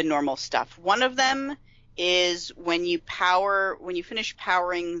the normal stuff. One of them is when you finish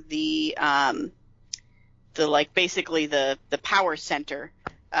powering the basically the power center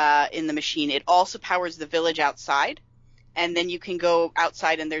in the machine. It also powers the village outside, and then you can go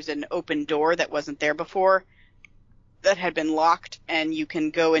outside and there's an open door that wasn't there before that had been locked, and you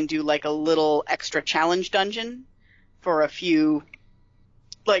can go and do a little extra challenge dungeon for a few.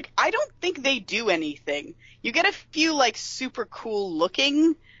 I don't think they do anything. You get a few super cool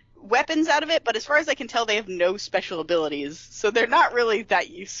looking weapons out of it, but as far as I can tell, they have no special abilities, so they're not really that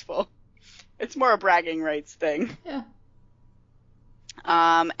useful. It's more a bragging rights thing. Yeah.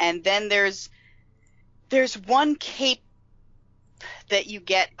 And then there's one cape that you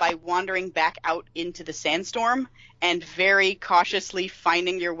get by wandering back out into the sandstorm and very cautiously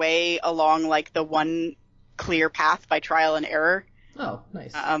finding your way along the one clear path by trial and error. Oh,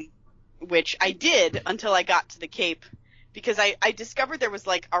 nice. Which I did until I got to the cape, because I discovered there was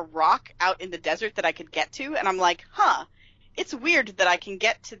a rock out in the desert that I could get to, and I'm like, it's weird that I can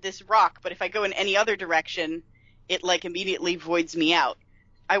get to this rock, but if I go in any other direction, it immediately voids me out.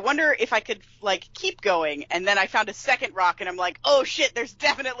 I wonder if I could keep going, and then I found a second rock, and I'm like, oh shit, there's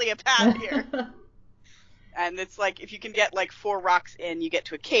definitely a path here. And it's if you can get 4 rocks in, you get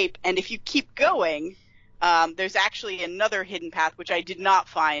to a cape, and if you keep going, there's actually another hidden path, which I did not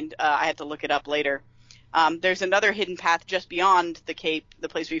find. I had to look it up later. There's another hidden path just beyond the cape, the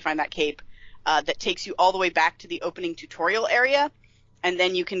place where you find that cape, that takes you all the way back to the opening tutorial area, and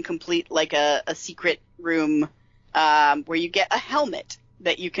then you can complete a secret room where you get a helmet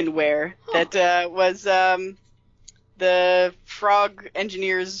that you can wear that was the Frog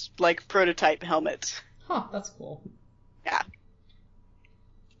Engineer's prototype helmet. Huh, that's cool. Yeah.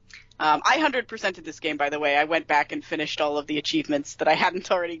 I 100%ed this game, by the way. I went back and finished all of the achievements that I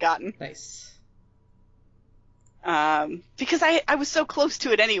hadn't already gotten. Nice. Because I was so close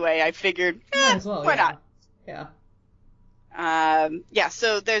to it anyway, I figured, why not? Yeah.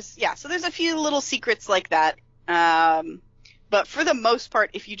 So there's a few little secrets like that. But for the most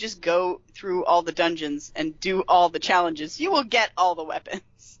part, if you just go through all the dungeons and do all the challenges, you will get all the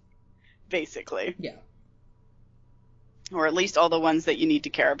weapons, basically. Yeah. Or at least all the ones that you need to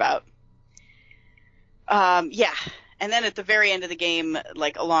care about. And then at the very end of the game,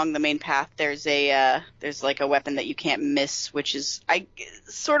 along the main path, there's a weapon that you can't miss, which is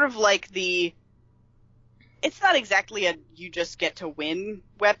sort of it's not exactly a you just get to win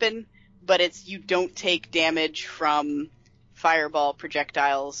weapon, but it's you don't take damage from fireball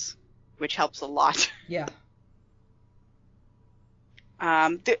projectiles, which helps a lot. Yeah.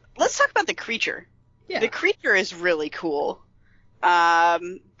 Let's talk about the creature. Yeah. The creature is really cool.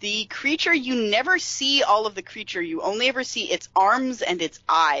 The creature, you never see all of the creature. You only ever see its arms and its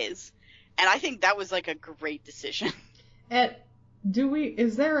eyes. And I think that was a great decision. And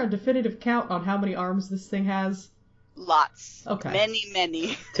is there a definitive count on how many arms this thing has? Lots. Okay.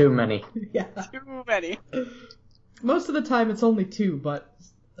 Many. Too many. Yeah. Too many. Most of the time it's only 2, but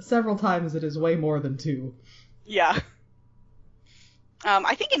several times it is way more than 2. Yeah.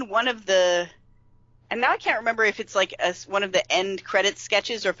 I think in one of the And now I can't remember if it's like one of the end credit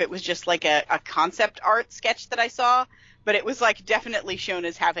sketches or if it was just like a concept art sketch that I saw, but it was like definitely shown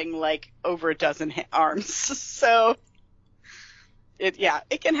as having like over a dozen arms. So it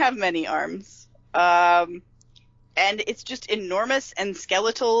can have many arms. And it's just enormous and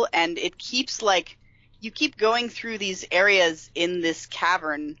skeletal, and it keeps like, you keep going through these areas in this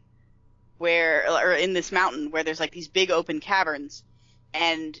cavern or in this mountain where there's like these big open caverns.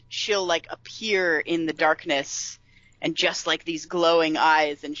 And she'll, like, appear in the darkness and just, like, these glowing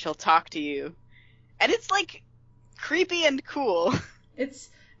eyes, and she'll talk to you. And it's, like, creepy and cool. It's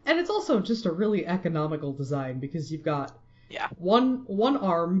also just a really economical design, because you've got Yeah. one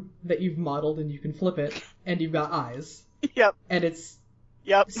arm that you've modeled and you can flip it, and you've got eyes. Yep. And it's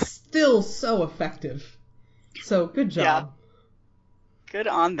Yep. still so effective. So, good job. Good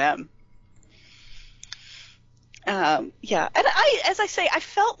on them. And as I say, I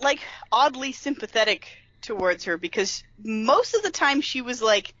felt like oddly sympathetic towards her, because most of the time she was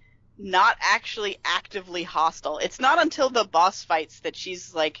like not actually actively hostile. It's not until the boss fights that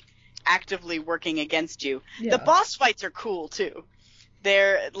she's like actively working against you. Yeah. The boss fights are cool too.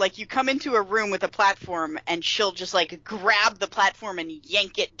 They're like, you come into a room with a platform and she'll just like grab the platform and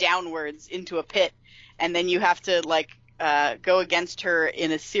yank it downwards into a pit, and then you have to like go against her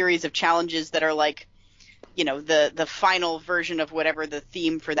in a series of challenges that are like, you know, the final version of whatever the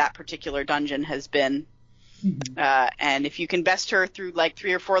theme for that particular dungeon has been. Mm-hmm. And if you can best her through like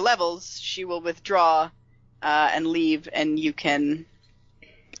 3 or 4 levels, she will withdraw and leave, and you can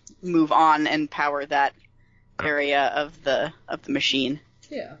move on and power that area of the machine.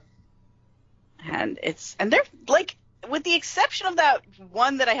 Yeah. And they're like, with the exception of that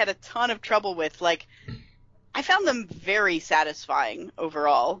one that I had a ton of trouble with, like, I found them very satisfying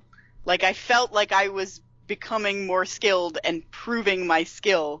overall. Like, I felt like I was becoming more skilled and proving my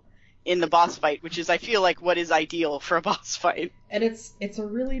skill in the boss fight, which is, I feel like, what is ideal for a boss fight. And it's a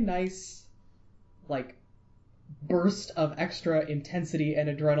really nice, like, burst of extra intensity and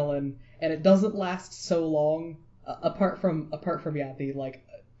adrenaline, and it doesn't last so long, apart from the, like,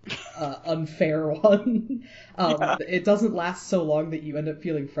 unfair one. It doesn't last so long that you end up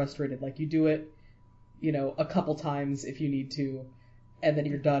feeling frustrated. Like, you do it, you know, a couple times if you need to, and then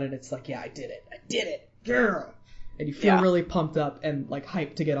you're done, and it's like, yeah, I did it, girl! And you feel really pumped up and, like,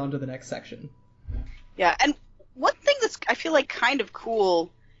 hyped to get on to the next section. Yeah, and one thing that's, I feel like, kind of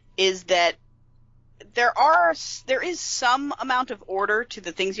cool is that there is some amount of order to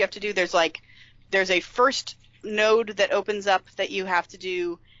the things you have to do. There's a first node that opens up that you have to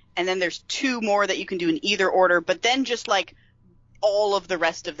do, and then there's 2 more that you can do in either order, but then just, like, all of the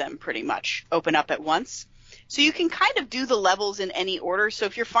rest of them pretty much open up at once. So you can kind of do the levels in any order. So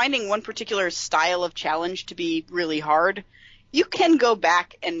if you're finding one particular style of challenge to be really hard, you can go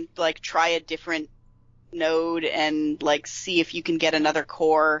back and, like, try a different node and, like, see if you can get another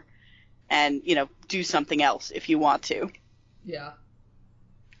core and, you know, do something else if you want to. Yeah.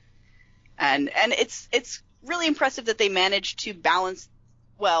 And it's really impressive that they managed to balance,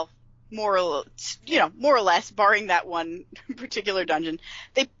 well, more or less, barring that one particular dungeon,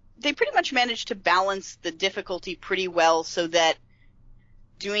 they pretty much managed to balance the difficulty pretty well so that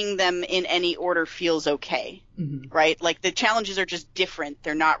doing them in any order feels okay, right? Like, the challenges are just different.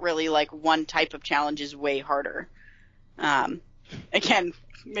 They're not really like one type of challenge is way harder. Again,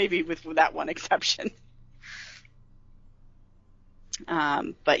 maybe with that one exception.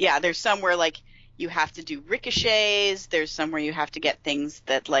 But yeah, there's some where, like, you have to do ricochets. There's some where you have to get things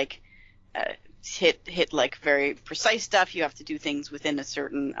that, like, hit like very precise stuff. You have to do things within a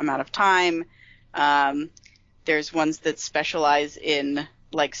certain amount of time. There's ones that specialize in,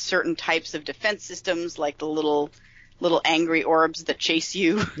 like, certain types of defense systems, like the little angry orbs that chase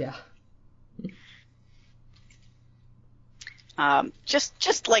you. Yeah.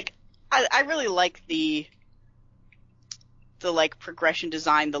 Just like, I really like the like progression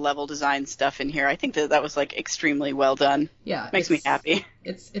design, the level design stuff in here. I think that was like extremely well done. Yeah. Makes me happy.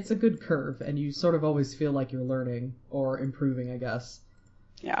 It's a good curve, and you sort of always feel like you're learning or improving, I guess.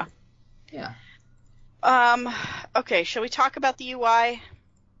 Yeah. Yeah. Okay, shall we talk about the UI?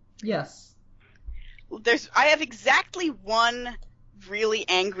 Yes. I have exactly one really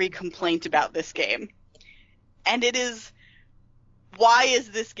angry complaint about this game. And it is, why is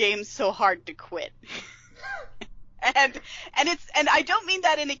this game so hard to quit? And I don't mean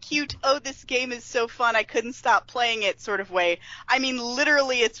that in a cute, oh, this game is so fun, I couldn't stop playing it sort of way. I mean,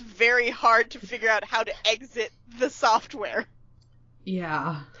 literally, it's very hard to figure out how to exit the software.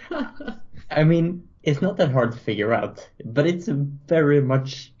 Yeah. I mean, it's not that hard to figure out, but it's very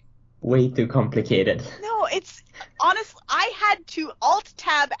much way too complicated. No, No, it's honestly, I had to Alt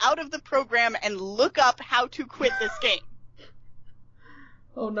Tab out of the program and look up how to quit this game.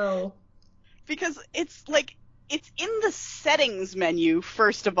 Oh no. Because it's in the settings menu,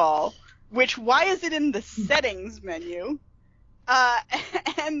 first of all, which, why is it in the settings menu?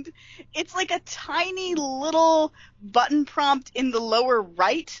 And it's like a tiny little button prompt in the lower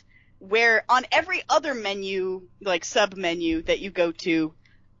right, where on every other menu, like sub-menu that you go to,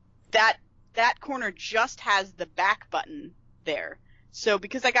 that corner just has the back button there. So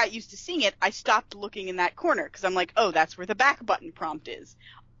because I got used to seeing it, I stopped looking in that corner, because I'm like, oh, that's where the back button prompt is.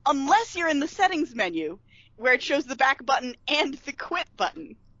 Unless you're in the settings menu, where it shows the back button and the quit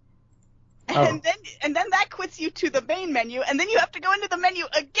button. Oh. And then that quits you to the main menu, and then you have to go into the menu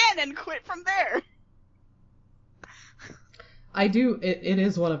again and quit from there. It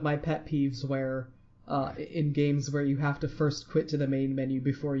is one of my pet peeves where, in games where you have to first quit to the main menu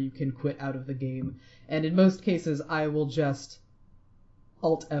before you can quit out of the game. And in most cases, I will just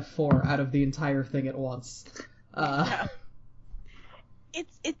Alt F4 out of the entire thing at once. Yeah.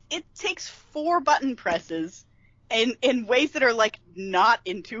 It takes 4 button presses in ways that are, like, not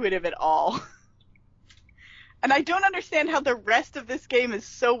intuitive at all. And I don't understand how the rest of this game is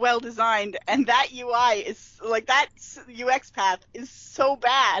so well designed, and that UI is, like, that UX path is so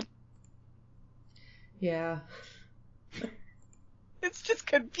bad. Yeah. It's just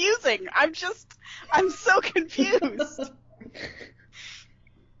confusing. I'm so confused.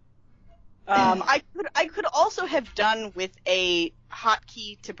 I could also have done with a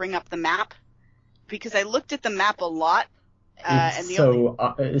hotkey to bring up the map, because I looked at the map a lot.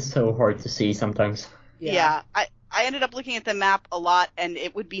 It's so hard to see sometimes. Yeah, I ended up looking at the map a lot, and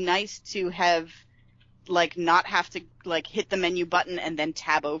it would be nice to have, like, not have to, like, hit the menu button and then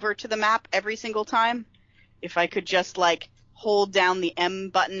tab over to the map every single time. If I could just, like, hold down the M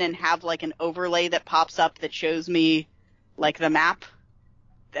button and have, like, an overlay that pops up that shows me, like, the map,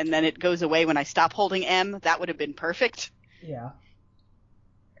 and then it goes away when I stop holding M, that would have been perfect. Yeah.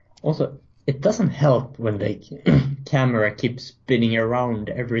 Also, it doesn't help when the camera keeps spinning around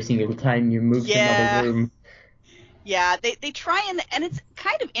every single time you move to another room. Yeah, they try and it's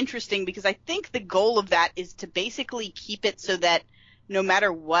kind of interesting, because I think the goal of that is to basically keep it so that no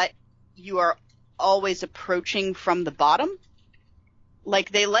matter what, you are always approaching from the bottom.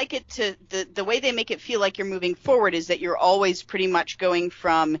 Like, they like it to, the way they make it feel like you're moving forward is that you're always pretty much going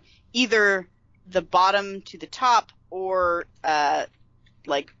from either the bottom to the top or,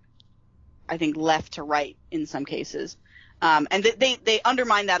 like, I think left to right in some cases. And they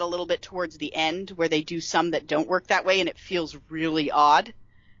undermine that a little bit towards the end, where they do some that don't work that way, and it feels really odd.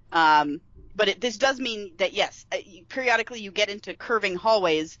 But this does mean that, yes, periodically you get into curving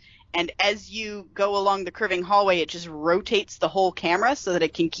hallways, and as you go along the curving hallway, it just rotates the whole camera so that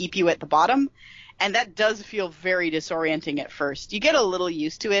it can keep you at the bottom. And that does feel very disorienting at first. You get a little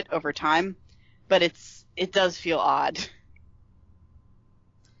used to it over time, but it does feel odd.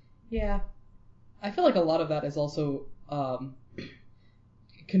 Yeah. I feel like a lot of that is also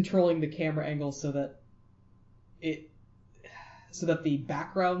controlling the camera angle so that the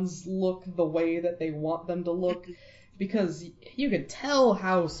backgrounds look the way that they want them to look, because you can tell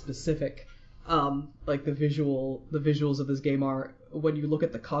how specific like the visuals of this game are when you look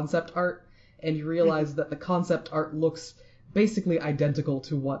at the concept art, and you realize that the concept art looks basically identical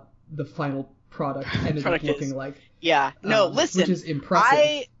to what the final product ended up looking like. Yeah. No, listen. Which is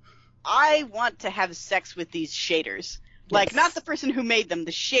impressive. I want to have sex with these shaders. Like, not the person who made them,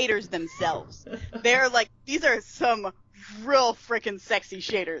 the shaders themselves. They're like, these are some real frickin' sexy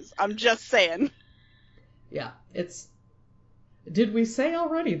shaders. I'm just saying. Yeah, did we say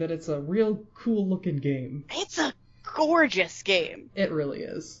already that it's a real cool looking game? It's a gorgeous game. It really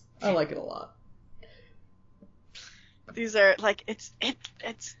is. I like it a lot. These are, like,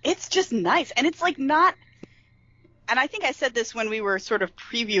 it's just nice. And it's, like, not... And I think I said this when we were sort of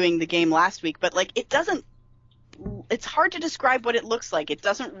previewing the game last week, but, like, it's hard to describe what it looks like. It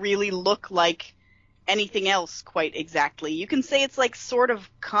doesn't really look like anything else quite exactly. You can say it's, like, sort of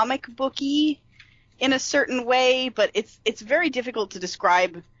comic booky in a certain way, but it's very difficult to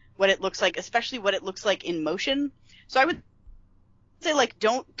describe what it looks like, especially what it looks like in motion. So I would say, like,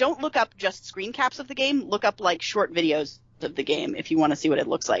 don't look up just screen caps of the game. Look up, like, short videos of the game if you want to see what it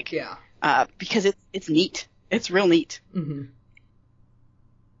looks like. Yeah. Because it's neat. It's real neat. Mm-hmm.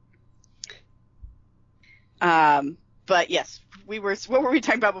 But yes, what were we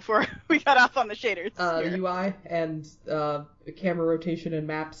talking about before we got off on the shaders? UI and camera rotation and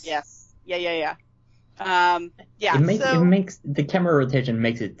maps. Yes. Yeah. Yeah. It makes the camera rotation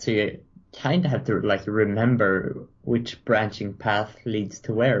makes it so you kind of have to, like, remember which branching path leads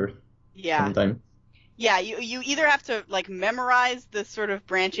to where. Yeah. Sometimes. Yeah, you either have to like memorize the sort of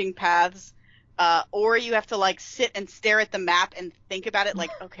branching paths, or you have to like sit and stare at the map and think about it.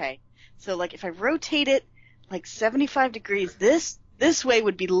 Like, okay, so like if I rotate it like 75 degrees, this way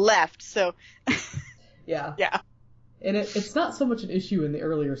would be left. So Yeah. yeah. And it's not so much an issue in the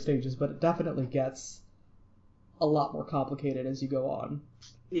earlier stages, but it definitely gets a lot more complicated as you go on.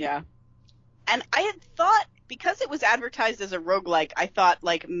 Yeah. And I had thought, because it was advertised as a roguelike, I thought,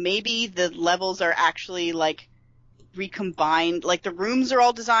 like, maybe the levels are actually, like, recombined. Like, the rooms are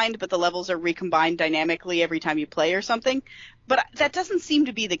all designed, but the levels are recombined dynamically every time you play or something. But that doesn't seem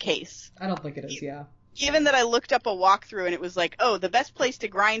to be the case. I don't think it is, yeah. Given that I looked up a walkthrough and it was like, oh, the best place to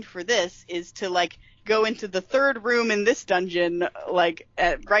grind for this is to, like, go into the third room in this dungeon, like,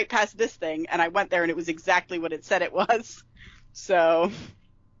 right past this thing. And I went there and it was exactly what it said it was. So...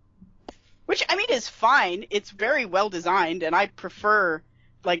 Which, I mean, is fine. It's very well designed, and I prefer,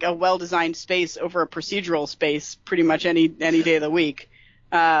 like, a well-designed space over a procedural space pretty much any day of the week.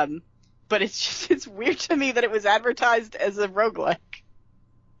 But it's weird to me that it was advertised as a roguelike.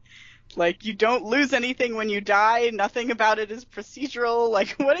 Like, you don't lose anything when you die, nothing about it is procedural.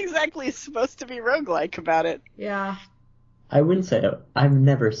 Like, what exactly is supposed to be roguelike about it? Yeah. I will say, I've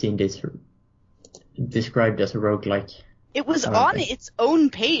never seen this described as a roguelike. It was on its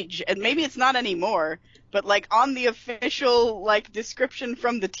own page, and maybe it's not anymore, but, like, on the official, like, description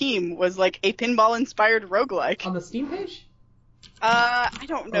from the team was, like, a pinball-inspired roguelike. On the Steam page? I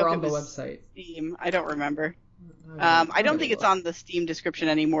don't know or if on it the was website? Steam. I don't remember. I don't think it's on the Steam description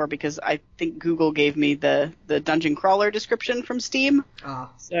anymore, because I think Google gave me the Dungeon Crawler description from Steam.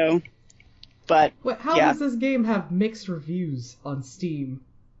 Ah. So, but, Wait, how yeah. does this game have mixed reviews on Steam?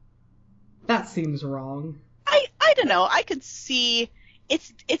 That seems wrong. I don't know. I could see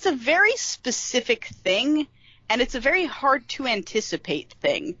it's a very specific thing, and it's a very hard to anticipate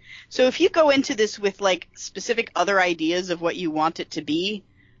thing. So if you go into this with like specific other ideas of what you want it to be,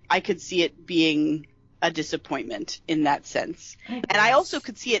 I could see it being a disappointment in that sense. And I also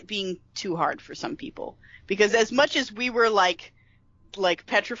could see it being too hard for some people, because as much as we were like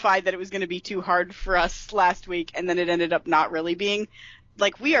petrified that it was going to be too hard for us last week, and then it ended up not really being,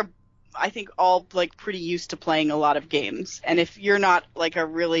 like, we are, I think, all, like, pretty used to playing a lot of games. And if you're not, like, a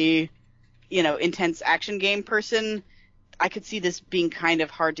really, you know, intense action game person, I could see this being kind of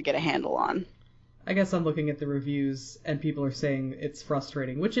hard to get a handle on. I guess I'm looking at the reviews, and people are saying it's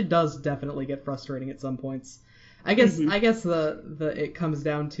frustrating, which it does definitely get frustrating at some points. I guess the it comes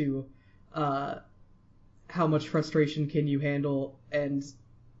down to how much frustration can you handle and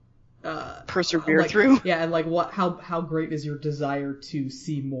persevere like, through. Yeah, and like how great is your desire to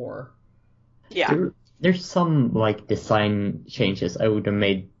see more? Yeah. There's some like design changes I would have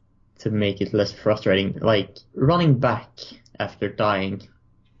made to make it less frustrating, like running back after dying.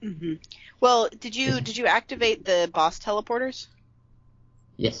 Mm-hmm. Well, did you activate the boss teleporters?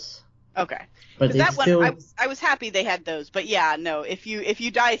 Yes. Okay. But that still... one, I was happy they had those. But yeah, no, if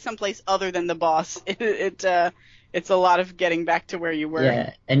you die someplace other than the boss, it's a lot of getting back to where you were.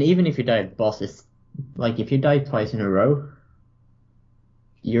 Yeah, and even if you die at bosses, like if you die twice in a row,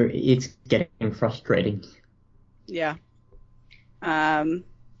 it's getting frustrating. Yeah.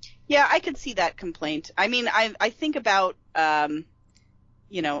 Yeah, I could see that complaint. I mean, I think about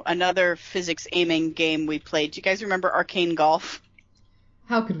another physics aiming game we played. Do you guys remember Arcane Golf?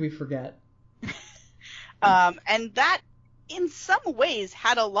 How could we forget? And that, in some ways,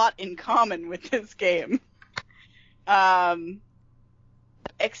 had a lot in common with this game.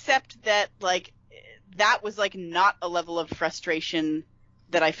 Except that, like, that was, like, not a level of frustration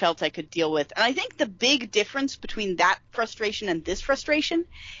that I felt I could deal with. And I think the big difference between that frustration and this frustration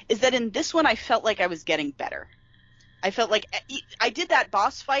is that in this one I felt like I was getting better. I felt like I did that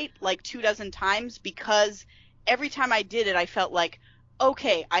boss fight like 24 times because every time I did it I felt like,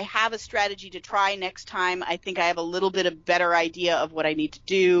 okay, I have a strategy to try next time. I think I have a little bit of better idea of what I need to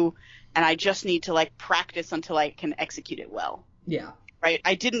do, and I just need to like practice until I can execute it well. Yeah. Right?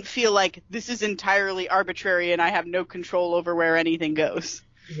 I didn't feel like this is entirely arbitrary and I have no control over where anything goes.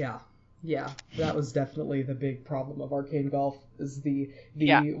 Yeah. Yeah. That was definitely the big problem of Arcane Golf, is the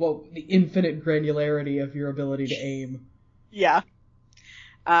infinite granularity of your ability to aim. Yeah.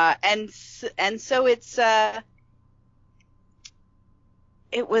 And so it's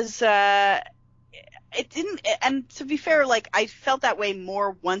it was it didn't, and to be fair, like, I felt that way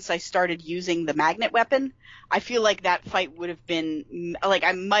more once I started using the magnet weapon. I feel like that fight would have been, like,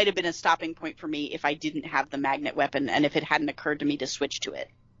 I might have been a stopping point for me if I didn't have the magnet weapon and if it hadn't occurred to me to switch to it.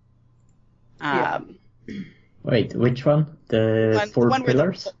 Wait, which one? The four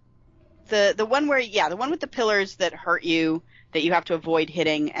pillars? The one where, yeah, the one with the pillars that hurt you, that you have to avoid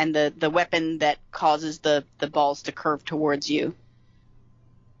hitting, and the weapon that causes the balls to curve towards you.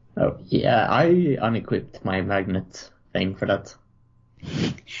 Oh, yeah, I unequipped my magnet thing for that.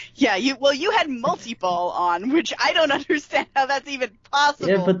 Yeah, you had multi-ball on, which I don't understand how that's even possible.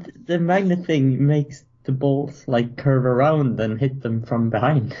 Yeah, but the magnet thing makes the balls, like, curve around and hit them from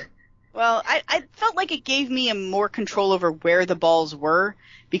behind. Well, I felt like it gave me more control over where the balls were,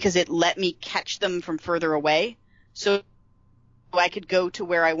 because it let me catch them from further away, so I could go to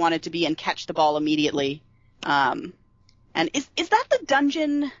where I wanted to be and catch the ball immediately. And is that the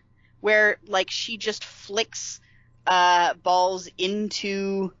dungeon where, like, she just flicks balls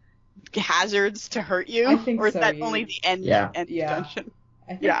into hazards to hurt you? I think or is so, that only the end dungeon?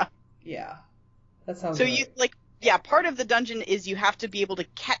 I think, yeah. That sounds So right. you, like, part of the dungeon is you have to be able to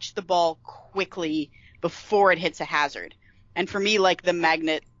catch the ball quickly before it hits a hazard. And for me, like, the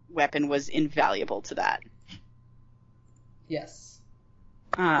magnet weapon was invaluable to that. Yes.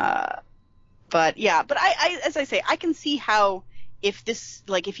 But I as I say, I can see how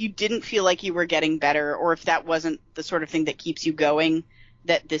if you didn't feel like you were getting better, or if that wasn't the sort of thing that keeps you going,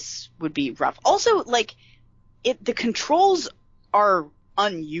 that this would be rough. Also, like, the controls are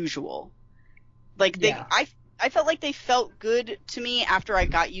unusual. Like, I felt like they felt good to me after I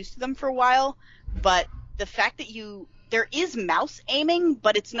got used to them for a while, but the fact that there is mouse aiming,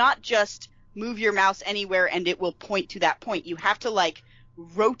 but it's not just move your mouse anywhere and it will point to that point. You have to, like,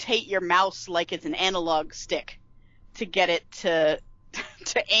 rotate your mouse like it's an analog stick to get it to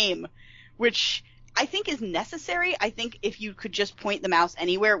aim, which I think is necessary. I think if you could just point the mouse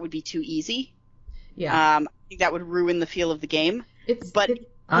anywhere, it would be too easy. Yeah. I think that would ruin the feel of the game.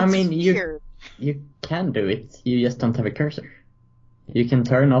 I mean, weird. You can do it. You just don't have a cursor. You can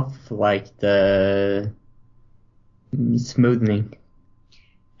turn off, like, the smoothing.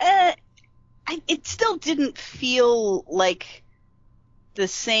 It still didn't feel like the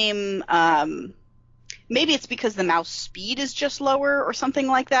same. Maybe it's because the mouse speed is just lower or something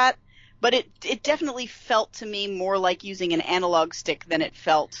like that. But it definitely felt to me more like using an analog stick than it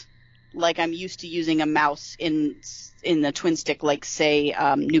felt like I'm used to using a mouse in the twin stick, like, say,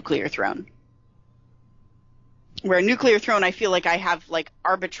 Nuclear Throne. Where Nuclear Throne, I feel like I have, like,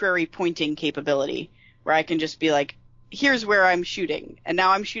 arbitrary pointing capability, where I can just be like, here's where I'm shooting, and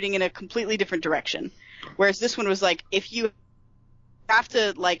now I'm shooting in a completely different direction. Whereas this one was like, if you have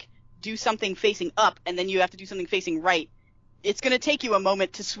to, like, do something facing up, and then you have to do something facing right, it's going to take you a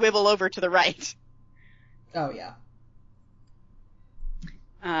moment to swivel over to the right. Oh, yeah.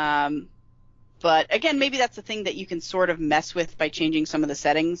 But again, maybe that's the thing that you can sort of mess with by changing some of the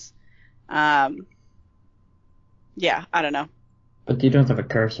settings. Yeah, I don't know. But you don't have a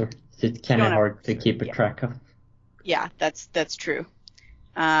cursor. It's kind of hard to keep a track of. Yeah, that's true.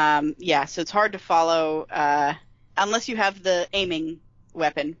 Yeah, so it's hard to follow, unless you have the aiming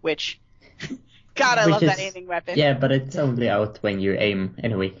weapon, which, God, I love that aiming weapon. Yeah, but it's only out when you aim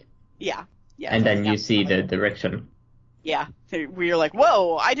anyway. Yeah. And then you see the direction. Yeah, where you're like,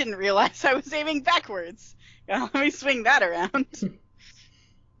 whoa, I didn't realize I was aiming backwards. Let me swing that around.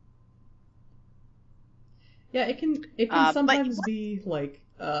 Yeah, it can sometimes be, like,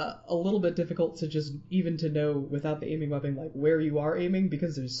 a little bit difficult to just even to know without the aiming weapon, like, where you are aiming,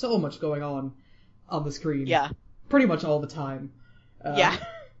 because there's so much going on the screen. Yeah. Pretty much all the time. Yeah.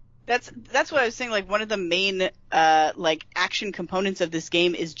 That's what I was saying, like, one of the main, like, action components of this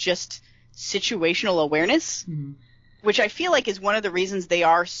game is just situational awareness, which I feel like is one of the reasons they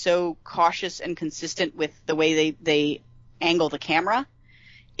are so cautious and consistent with the way they angle the camera.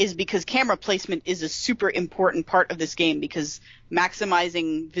 Is because camera placement is a super important part of this game, because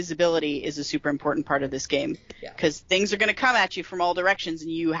maximizing visibility is a super important part of this game. Because things are going to come at you from all directions, and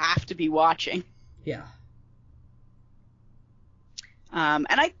you have to be watching. Yeah. And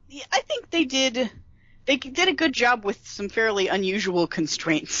I think they did a good job with some fairly unusual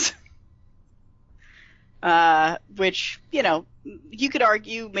constraints. Which, you know, you could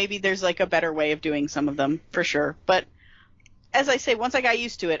argue maybe there's, like, a better way of doing some of them, for sure. But as I say, once I got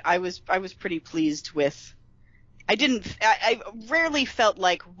used to it, I was pretty pleased with. I rarely felt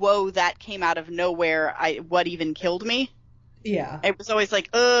like, whoa, that came out of nowhere. What even killed me? Yeah. It was always like,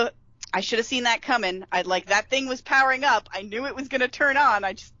 I should have seen that coming. That thing was powering up. I knew it was going to turn on.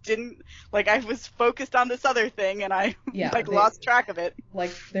 I just didn't, like, I was focused on this other thing, and I, lost track of it.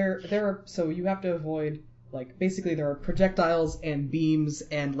 Like, there are, so you have to avoid, like, basically there are projectiles and beams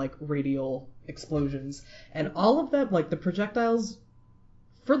and, like, radial explosions. And all of them, like, the projectiles,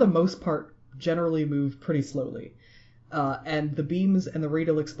 for the most part, generally move pretty slowly. And the beams and the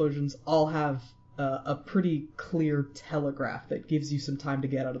radial explosions all have a pretty clear telegraph that gives you some time to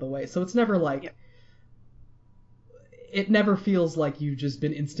get out of the way. So it's never like... it never feels like you've just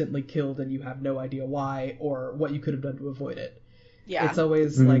been instantly killed and you have no idea why or what you could have done to avoid it. Yeah. It's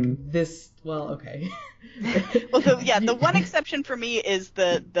always like this. Well, okay. Well, the one exception for me is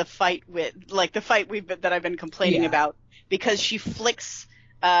the fight that I've been complaining about, because she flicks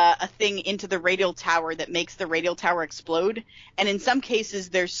a thing into the radial tower that makes the radial tower explode, and in some cases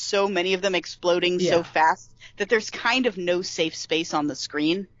there's so many of them exploding so fast that there's kind of no safe space on the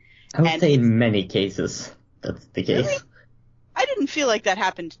screen. I would say in many cases that's the case. Really? I didn't feel like that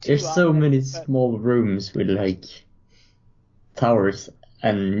happened too There's often. so many small rooms with like towers,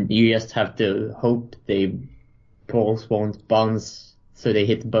 and you just have to hope the balls won't bounce so they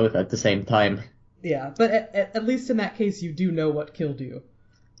hit both at the same time. Yeah, but at least in that case you do know what killed you.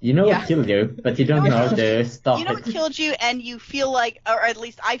 You know what killed you, but you don't know how to stop it. You know what killed you, and you feel like, or at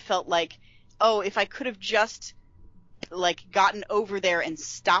least I felt like, oh, if I could have just like gotten over there and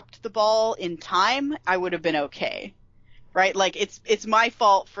stopped the ball in time, I would have been okay. Right? Like, it's my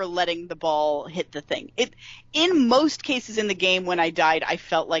fault for letting the ball hit the thing. In most cases in the game when I died, I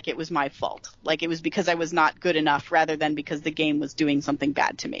felt like it was my fault. Like, it was because I was not good enough rather than because the game was doing something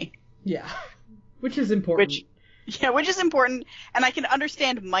bad to me. Yeah. Which is important. Which is important, and I can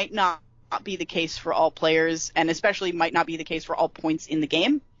understand might not be the case for all players, and especially might not be the case for all points in the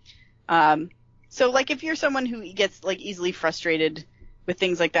game. So, like, if you're someone who gets, like, easily frustrated with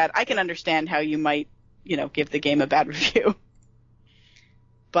things like that, I can understand how you might, give the game a bad review.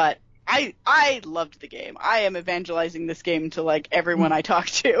 But I loved the game. I am evangelizing this game to, like, everyone I talk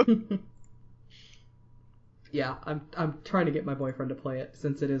to. Yeah, I'm trying to get my boyfriend to play it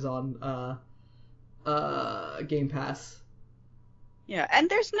since it is on Game Pass. Yeah, and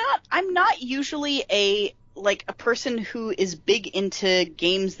I'm not usually a person who is big into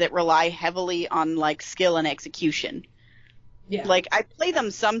games that rely heavily on, like, skill and execution. Yeah. Like, I play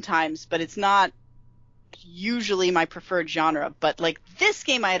them sometimes, but it's not usually my preferred genre. But, like, this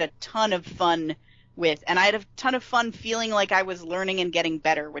game I had a ton of fun with, and I had a ton of fun feeling like I was learning and getting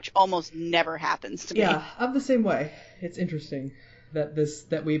better, which almost never happens to me. Yeah, I'm the same way. It's interesting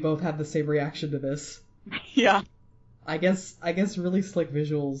that we both had the same reaction to this. Yeah. I guess really slick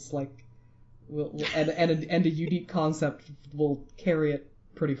visuals, like, and a unique concept will carry it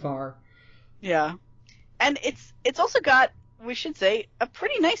pretty far. Yeah. And it's also got, we should say, a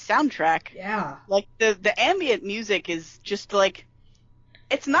pretty nice soundtrack. Yeah. Like, the ambient music is just, like,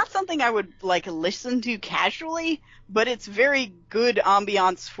 it's not something I would, like, listen to casually, but it's very good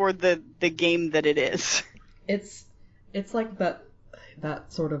ambiance for the game that it is. It's like that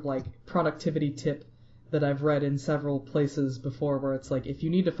sort of, like, productivity tip that I've read in several places before, where it's like, if you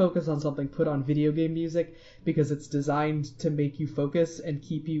need to focus on something, put on video game music, because it's designed to make you focus and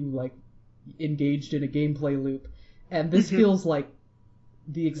keep you, like, engaged in a gameplay loop. And this feels like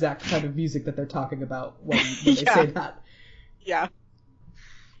the exact kind of music that they're talking about when they say that. Yeah.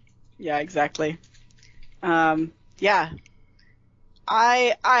 Yeah, exactly. Yeah.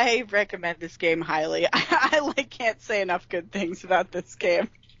 I recommend this game highly. I can't say enough good things about this game.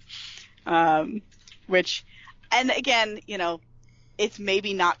 Which, and again, it's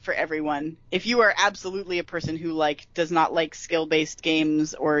maybe not for everyone. If you are absolutely a person who, like, does not like skill-based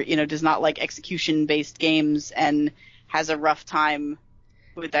games, or, does not like execution-based games and has a rough time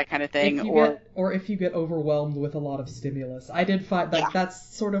with that kind of thing, if you get overwhelmed with a lot of stimulus. I did find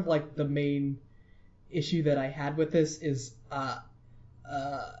that's sort of like the main issue that I had with this is I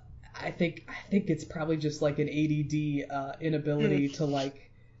think it's probably just like an ADD inability to,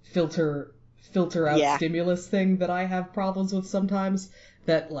 like, filter out stimulus thing that I have problems with sometimes.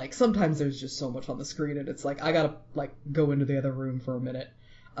 That, like, sometimes there's just so much on the screen and it's like I gotta, like, go into the other room for a minute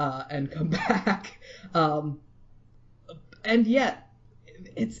and come back. And yet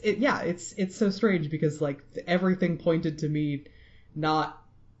it's so strange because, like, everything pointed to me not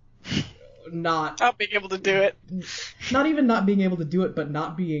being able to do it. Not even not being able to do it, but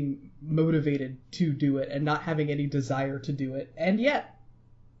not being motivated to do it and not having any desire to do it. And yet,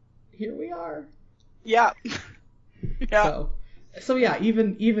 here we are. Yeah. Yeah. So yeah,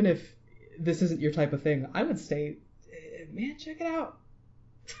 even if this isn't your type of thing, I would say, man, check it out.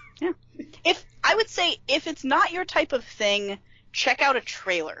 Yeah. If it's not your type of thing, check out a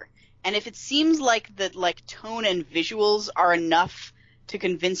trailer. And if it seems like the, like, tone and visuals are enough to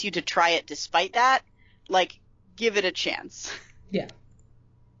convince you to try it despite that, like, give it a chance. Yeah.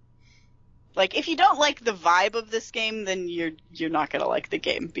 Like, if you don't like the vibe of this game, then you're not gonna like the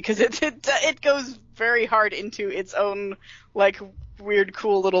game, because it goes very hard into its own, like, weird,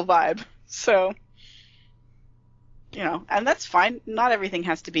 cool little vibe. So, and that's fine. Not everything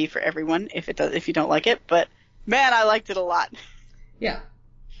has to be for everyone if you don't like it, but man, I liked it a lot. Yeah.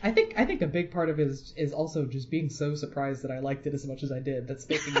 I think a big part of it is also just being so surprised that I liked it as much as I did. That's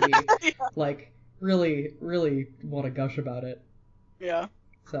making me like really, really want to gush about it. Yeah.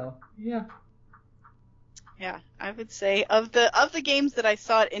 So yeah. Yeah, I would say of the games that I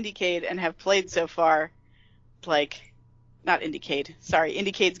saw at Indiecade and have played so far, like, not Indiecade, sorry,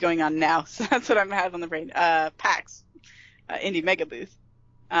 Indiecade's going on now, so that's what I'm having on the brain. PAX, Indie Mega Booth.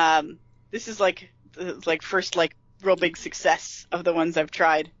 This is like first like real big success of the ones I've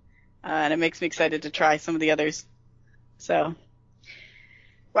tried, and it makes me excited to try some of the others. So,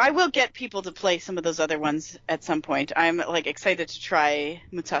 well, I will get people to play some of those other ones at some point. I'm like excited to try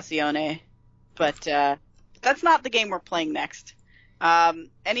Mutazione, but that's not the game we're playing next.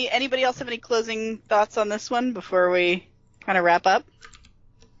 Anybody else have any closing thoughts on this one before we kind of wrap up?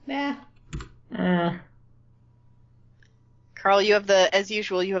 Nah. Carl, as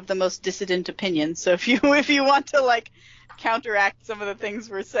usual, you have the most dissident opinion. So if you want to like counteract some of the things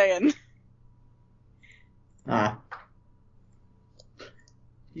we're saying.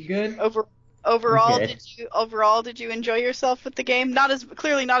 You good? Overall, Okay. did you enjoy yourself with the game?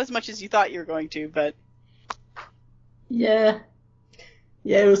 Clearly not as much as you thought you were going to, but Yeah,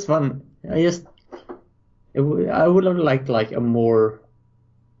 it was fun. I would have liked like a more.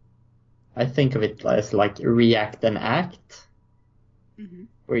 I think of it as like react and act,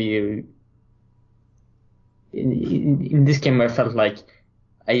 where you. In this game, I felt like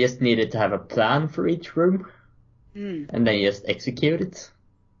I just needed to have a plan for each room, and then just execute it.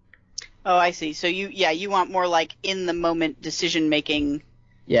 Oh, I see. So you want more like in the moment decision making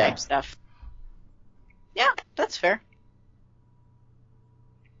type stuff. Yeah, that's fair.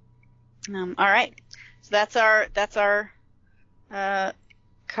 All right. So that's our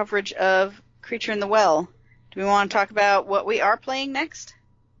coverage of Creature in the Well. Do we want to talk about what we are playing next?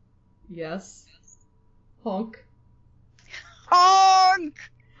 Yes. Honk. Honk!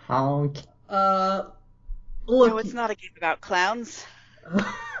 Look. No, it's not a game about clowns.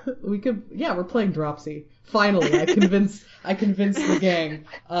 We're playing Dropsy. Finally, I convinced the gang.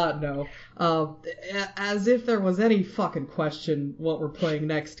 No. As if there was any fucking question what we're playing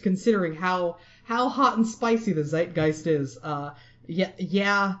next, considering how hot and spicy the zeitgeist is.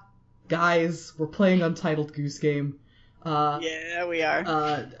 Yeah, guys, we're playing Untitled Goose Game. Yeah, we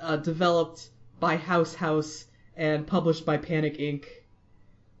are. Developed by House and published by Panic Inc.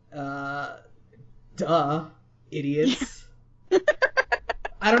 Duh, idiots.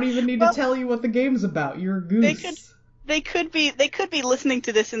 I don't even need to tell you what the game's about. You're a goose. They could be listening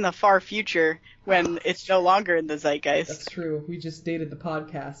to this in the far future when it's no longer in the zeitgeist. That's true. We just dated the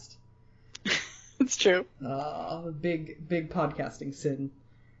podcast. It's true. Big podcasting sin.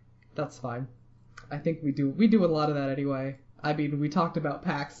 That's fine. I think we do a lot of that anyway. I mean, we talked about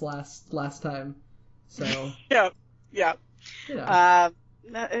PAX last time, so yeah. You know.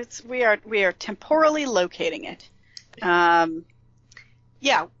 We are temporally locating it.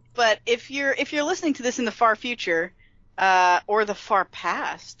 Yeah, but if you're listening to this in the far future, or the far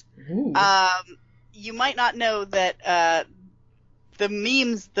past, you might not know that the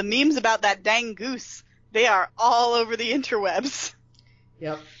memes about that dang goose, they are all over the interwebs.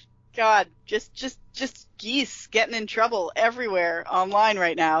 Yep. God, just geese getting in trouble everywhere online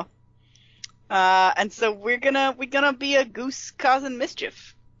right now. And so we're gonna be a goose causing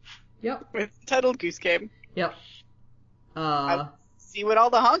mischief. Yep. With Untitled Goose Game. Yep. See what all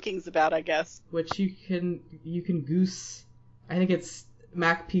the honking's about, I guess. Which you can goose. I think it's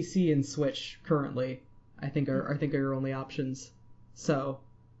Mac, PC, and Switch currently. I think are your only options. So,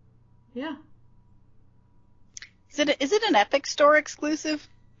 yeah. Is it an Epic Store exclusive?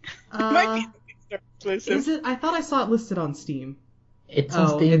 It might be an Epic Store exclusive. Is it? I thought I saw it listed on Steam. It's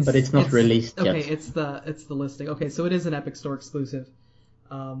on Steam, but it's not released yet. Okay, it's the listing. Okay, so it is an Epic Store exclusive.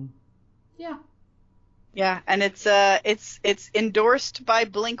 Yeah. Yeah, and it's endorsed by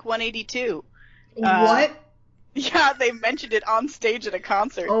Blink-182. What? Yeah, they mentioned it on stage at a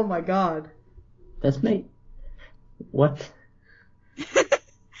concert. Oh my god. That's me. What?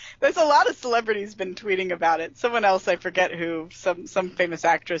 There's a lot of celebrities been tweeting about it. Someone else, I forget who, some famous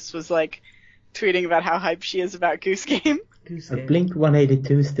actress was like tweeting about how hyped she is about Goose Game. Goose Are Game.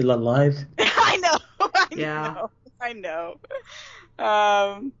 Blink-182 still alive? I know.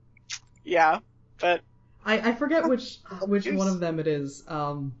 Yeah, but I forget which one of them it is.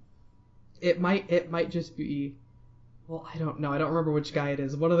 It might just be. Well, I don't know. I don't remember which guy it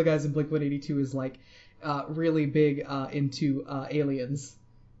is. One of the guys in Blink-182 is like really big into aliens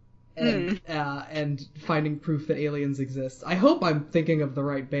and finding proof that aliens exist. I hope I'm thinking of the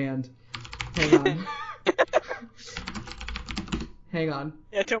right band. Hang on.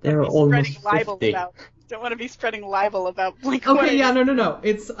 Yeah, don't They're be almost spreading libels 50. about Don't want to be spreading libel about Blink. Okay, yeah, no.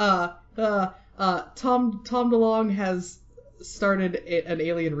 It's Tom DeLonge has started an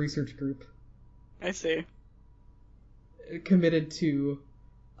alien research group. I see. Committed to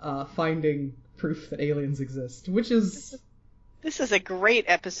finding proof that aliens exist, which is... This is a great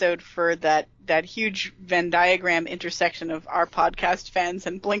episode for that huge Venn diagram intersection of our podcast fans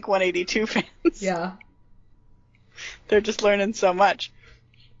and Blink-182 fans. Yeah. They're just learning so much.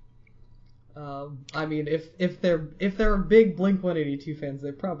 I mean, if they're big Blink-182 fans,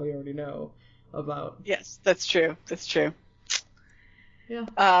 they probably already know about... Yes, that's true. That's true.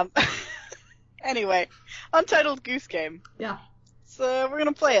 Yeah. Anyway, Untitled Goose Game. Yeah. So we're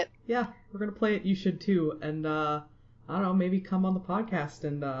gonna play it. Yeah, we're gonna play it. You should too. And I don't know, maybe come on the podcast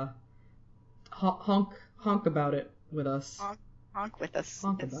and honk about it with us. Honk with us.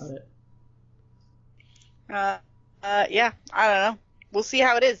 Honk about it. Yeah, I don't know. We'll see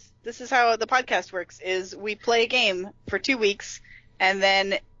how it is. This is how the podcast works, is we play a game for 2 weeks, and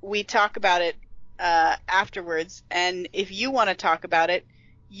then we talk about it afterwards. And if you want to talk about it,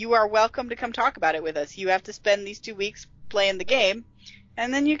 you are welcome to come talk about it with us. You have to spend these 2 weeks playing the game,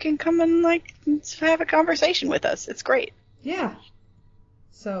 and then you can come and, have a conversation with us. It's great. Yeah.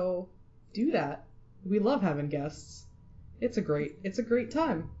 So, do that. We love having guests. It's a great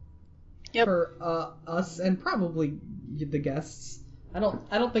time. Yep. For us and probably the guests. I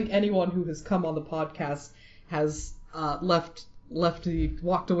don't think anyone who has come on the podcast has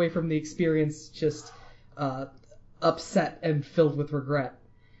walked away from the experience just upset and filled with regret.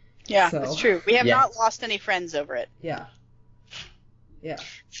 Yeah, that's true. We have not lost any friends over it. Yeah. Yeah.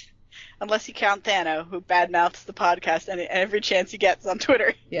 Unless you count Thano, who badmouths the podcast every chance he gets on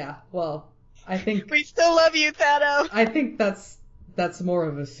Twitter. Yeah, well, I think... We still love you, Thano! I think that's more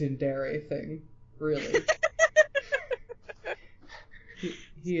of a tsundere thing, really.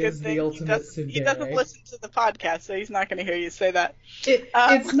 He is the ultimate tsundere. He doesn't listen to the podcast, so he's not going to hear you say that.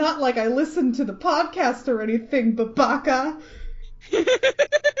 It's not like I listen to the podcast or anything, Babaka.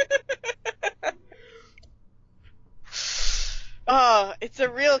 Oh, it's a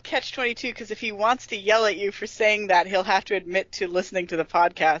real catch-22, because if he wants to yell at you for saying that, he'll have to admit to listening to the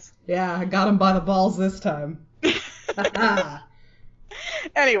podcast. Yeah, I got him by the balls this time.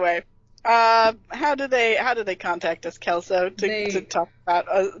 Anyway, how do they contact us, Kelso, to talk about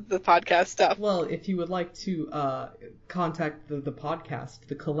the podcast stuff? Well, if you would like to contact the podcast,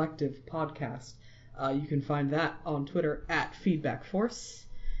 the collective podcast, you can find that on Twitter at FeedbackForce.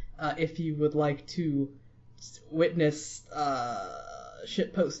 If you would like to witness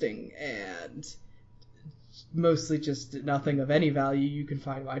shitposting and mostly just nothing of any value, you can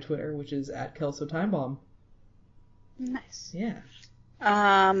find my Twitter, which is at KelsoTimebomb. Nice. Yeah.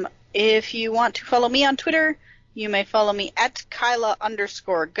 If you want to follow me on Twitter, you may follow me at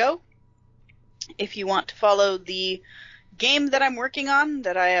Kyla_go. If you want to follow the game that I'm working on,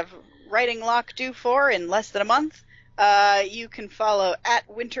 that I have writing lock due for in less than a month, you can follow at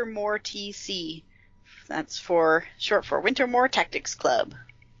WintermoreTC. That's short for Wintermore Tactics Club.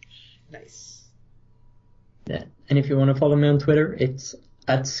 Nice. Yeah. And if you want to follow me on Twitter, it's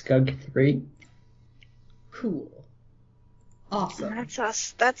at Skug3. Cool. Awesome. That's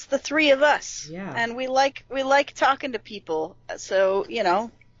us. That's the three of us. Yeah. And we like talking to people. So,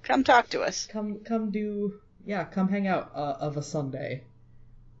 come talk to us. Come hang out of a Sunday.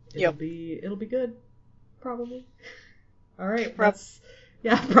 It'll be good. Probably. All right.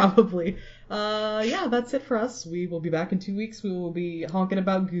 Probably. That's it for us. We will be back in 2 weeks. We will be honking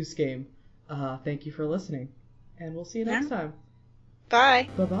about Goose Game. Thank you for listening. And we'll see you next time. Bye.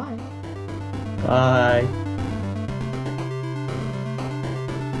 Bye-bye. Bye.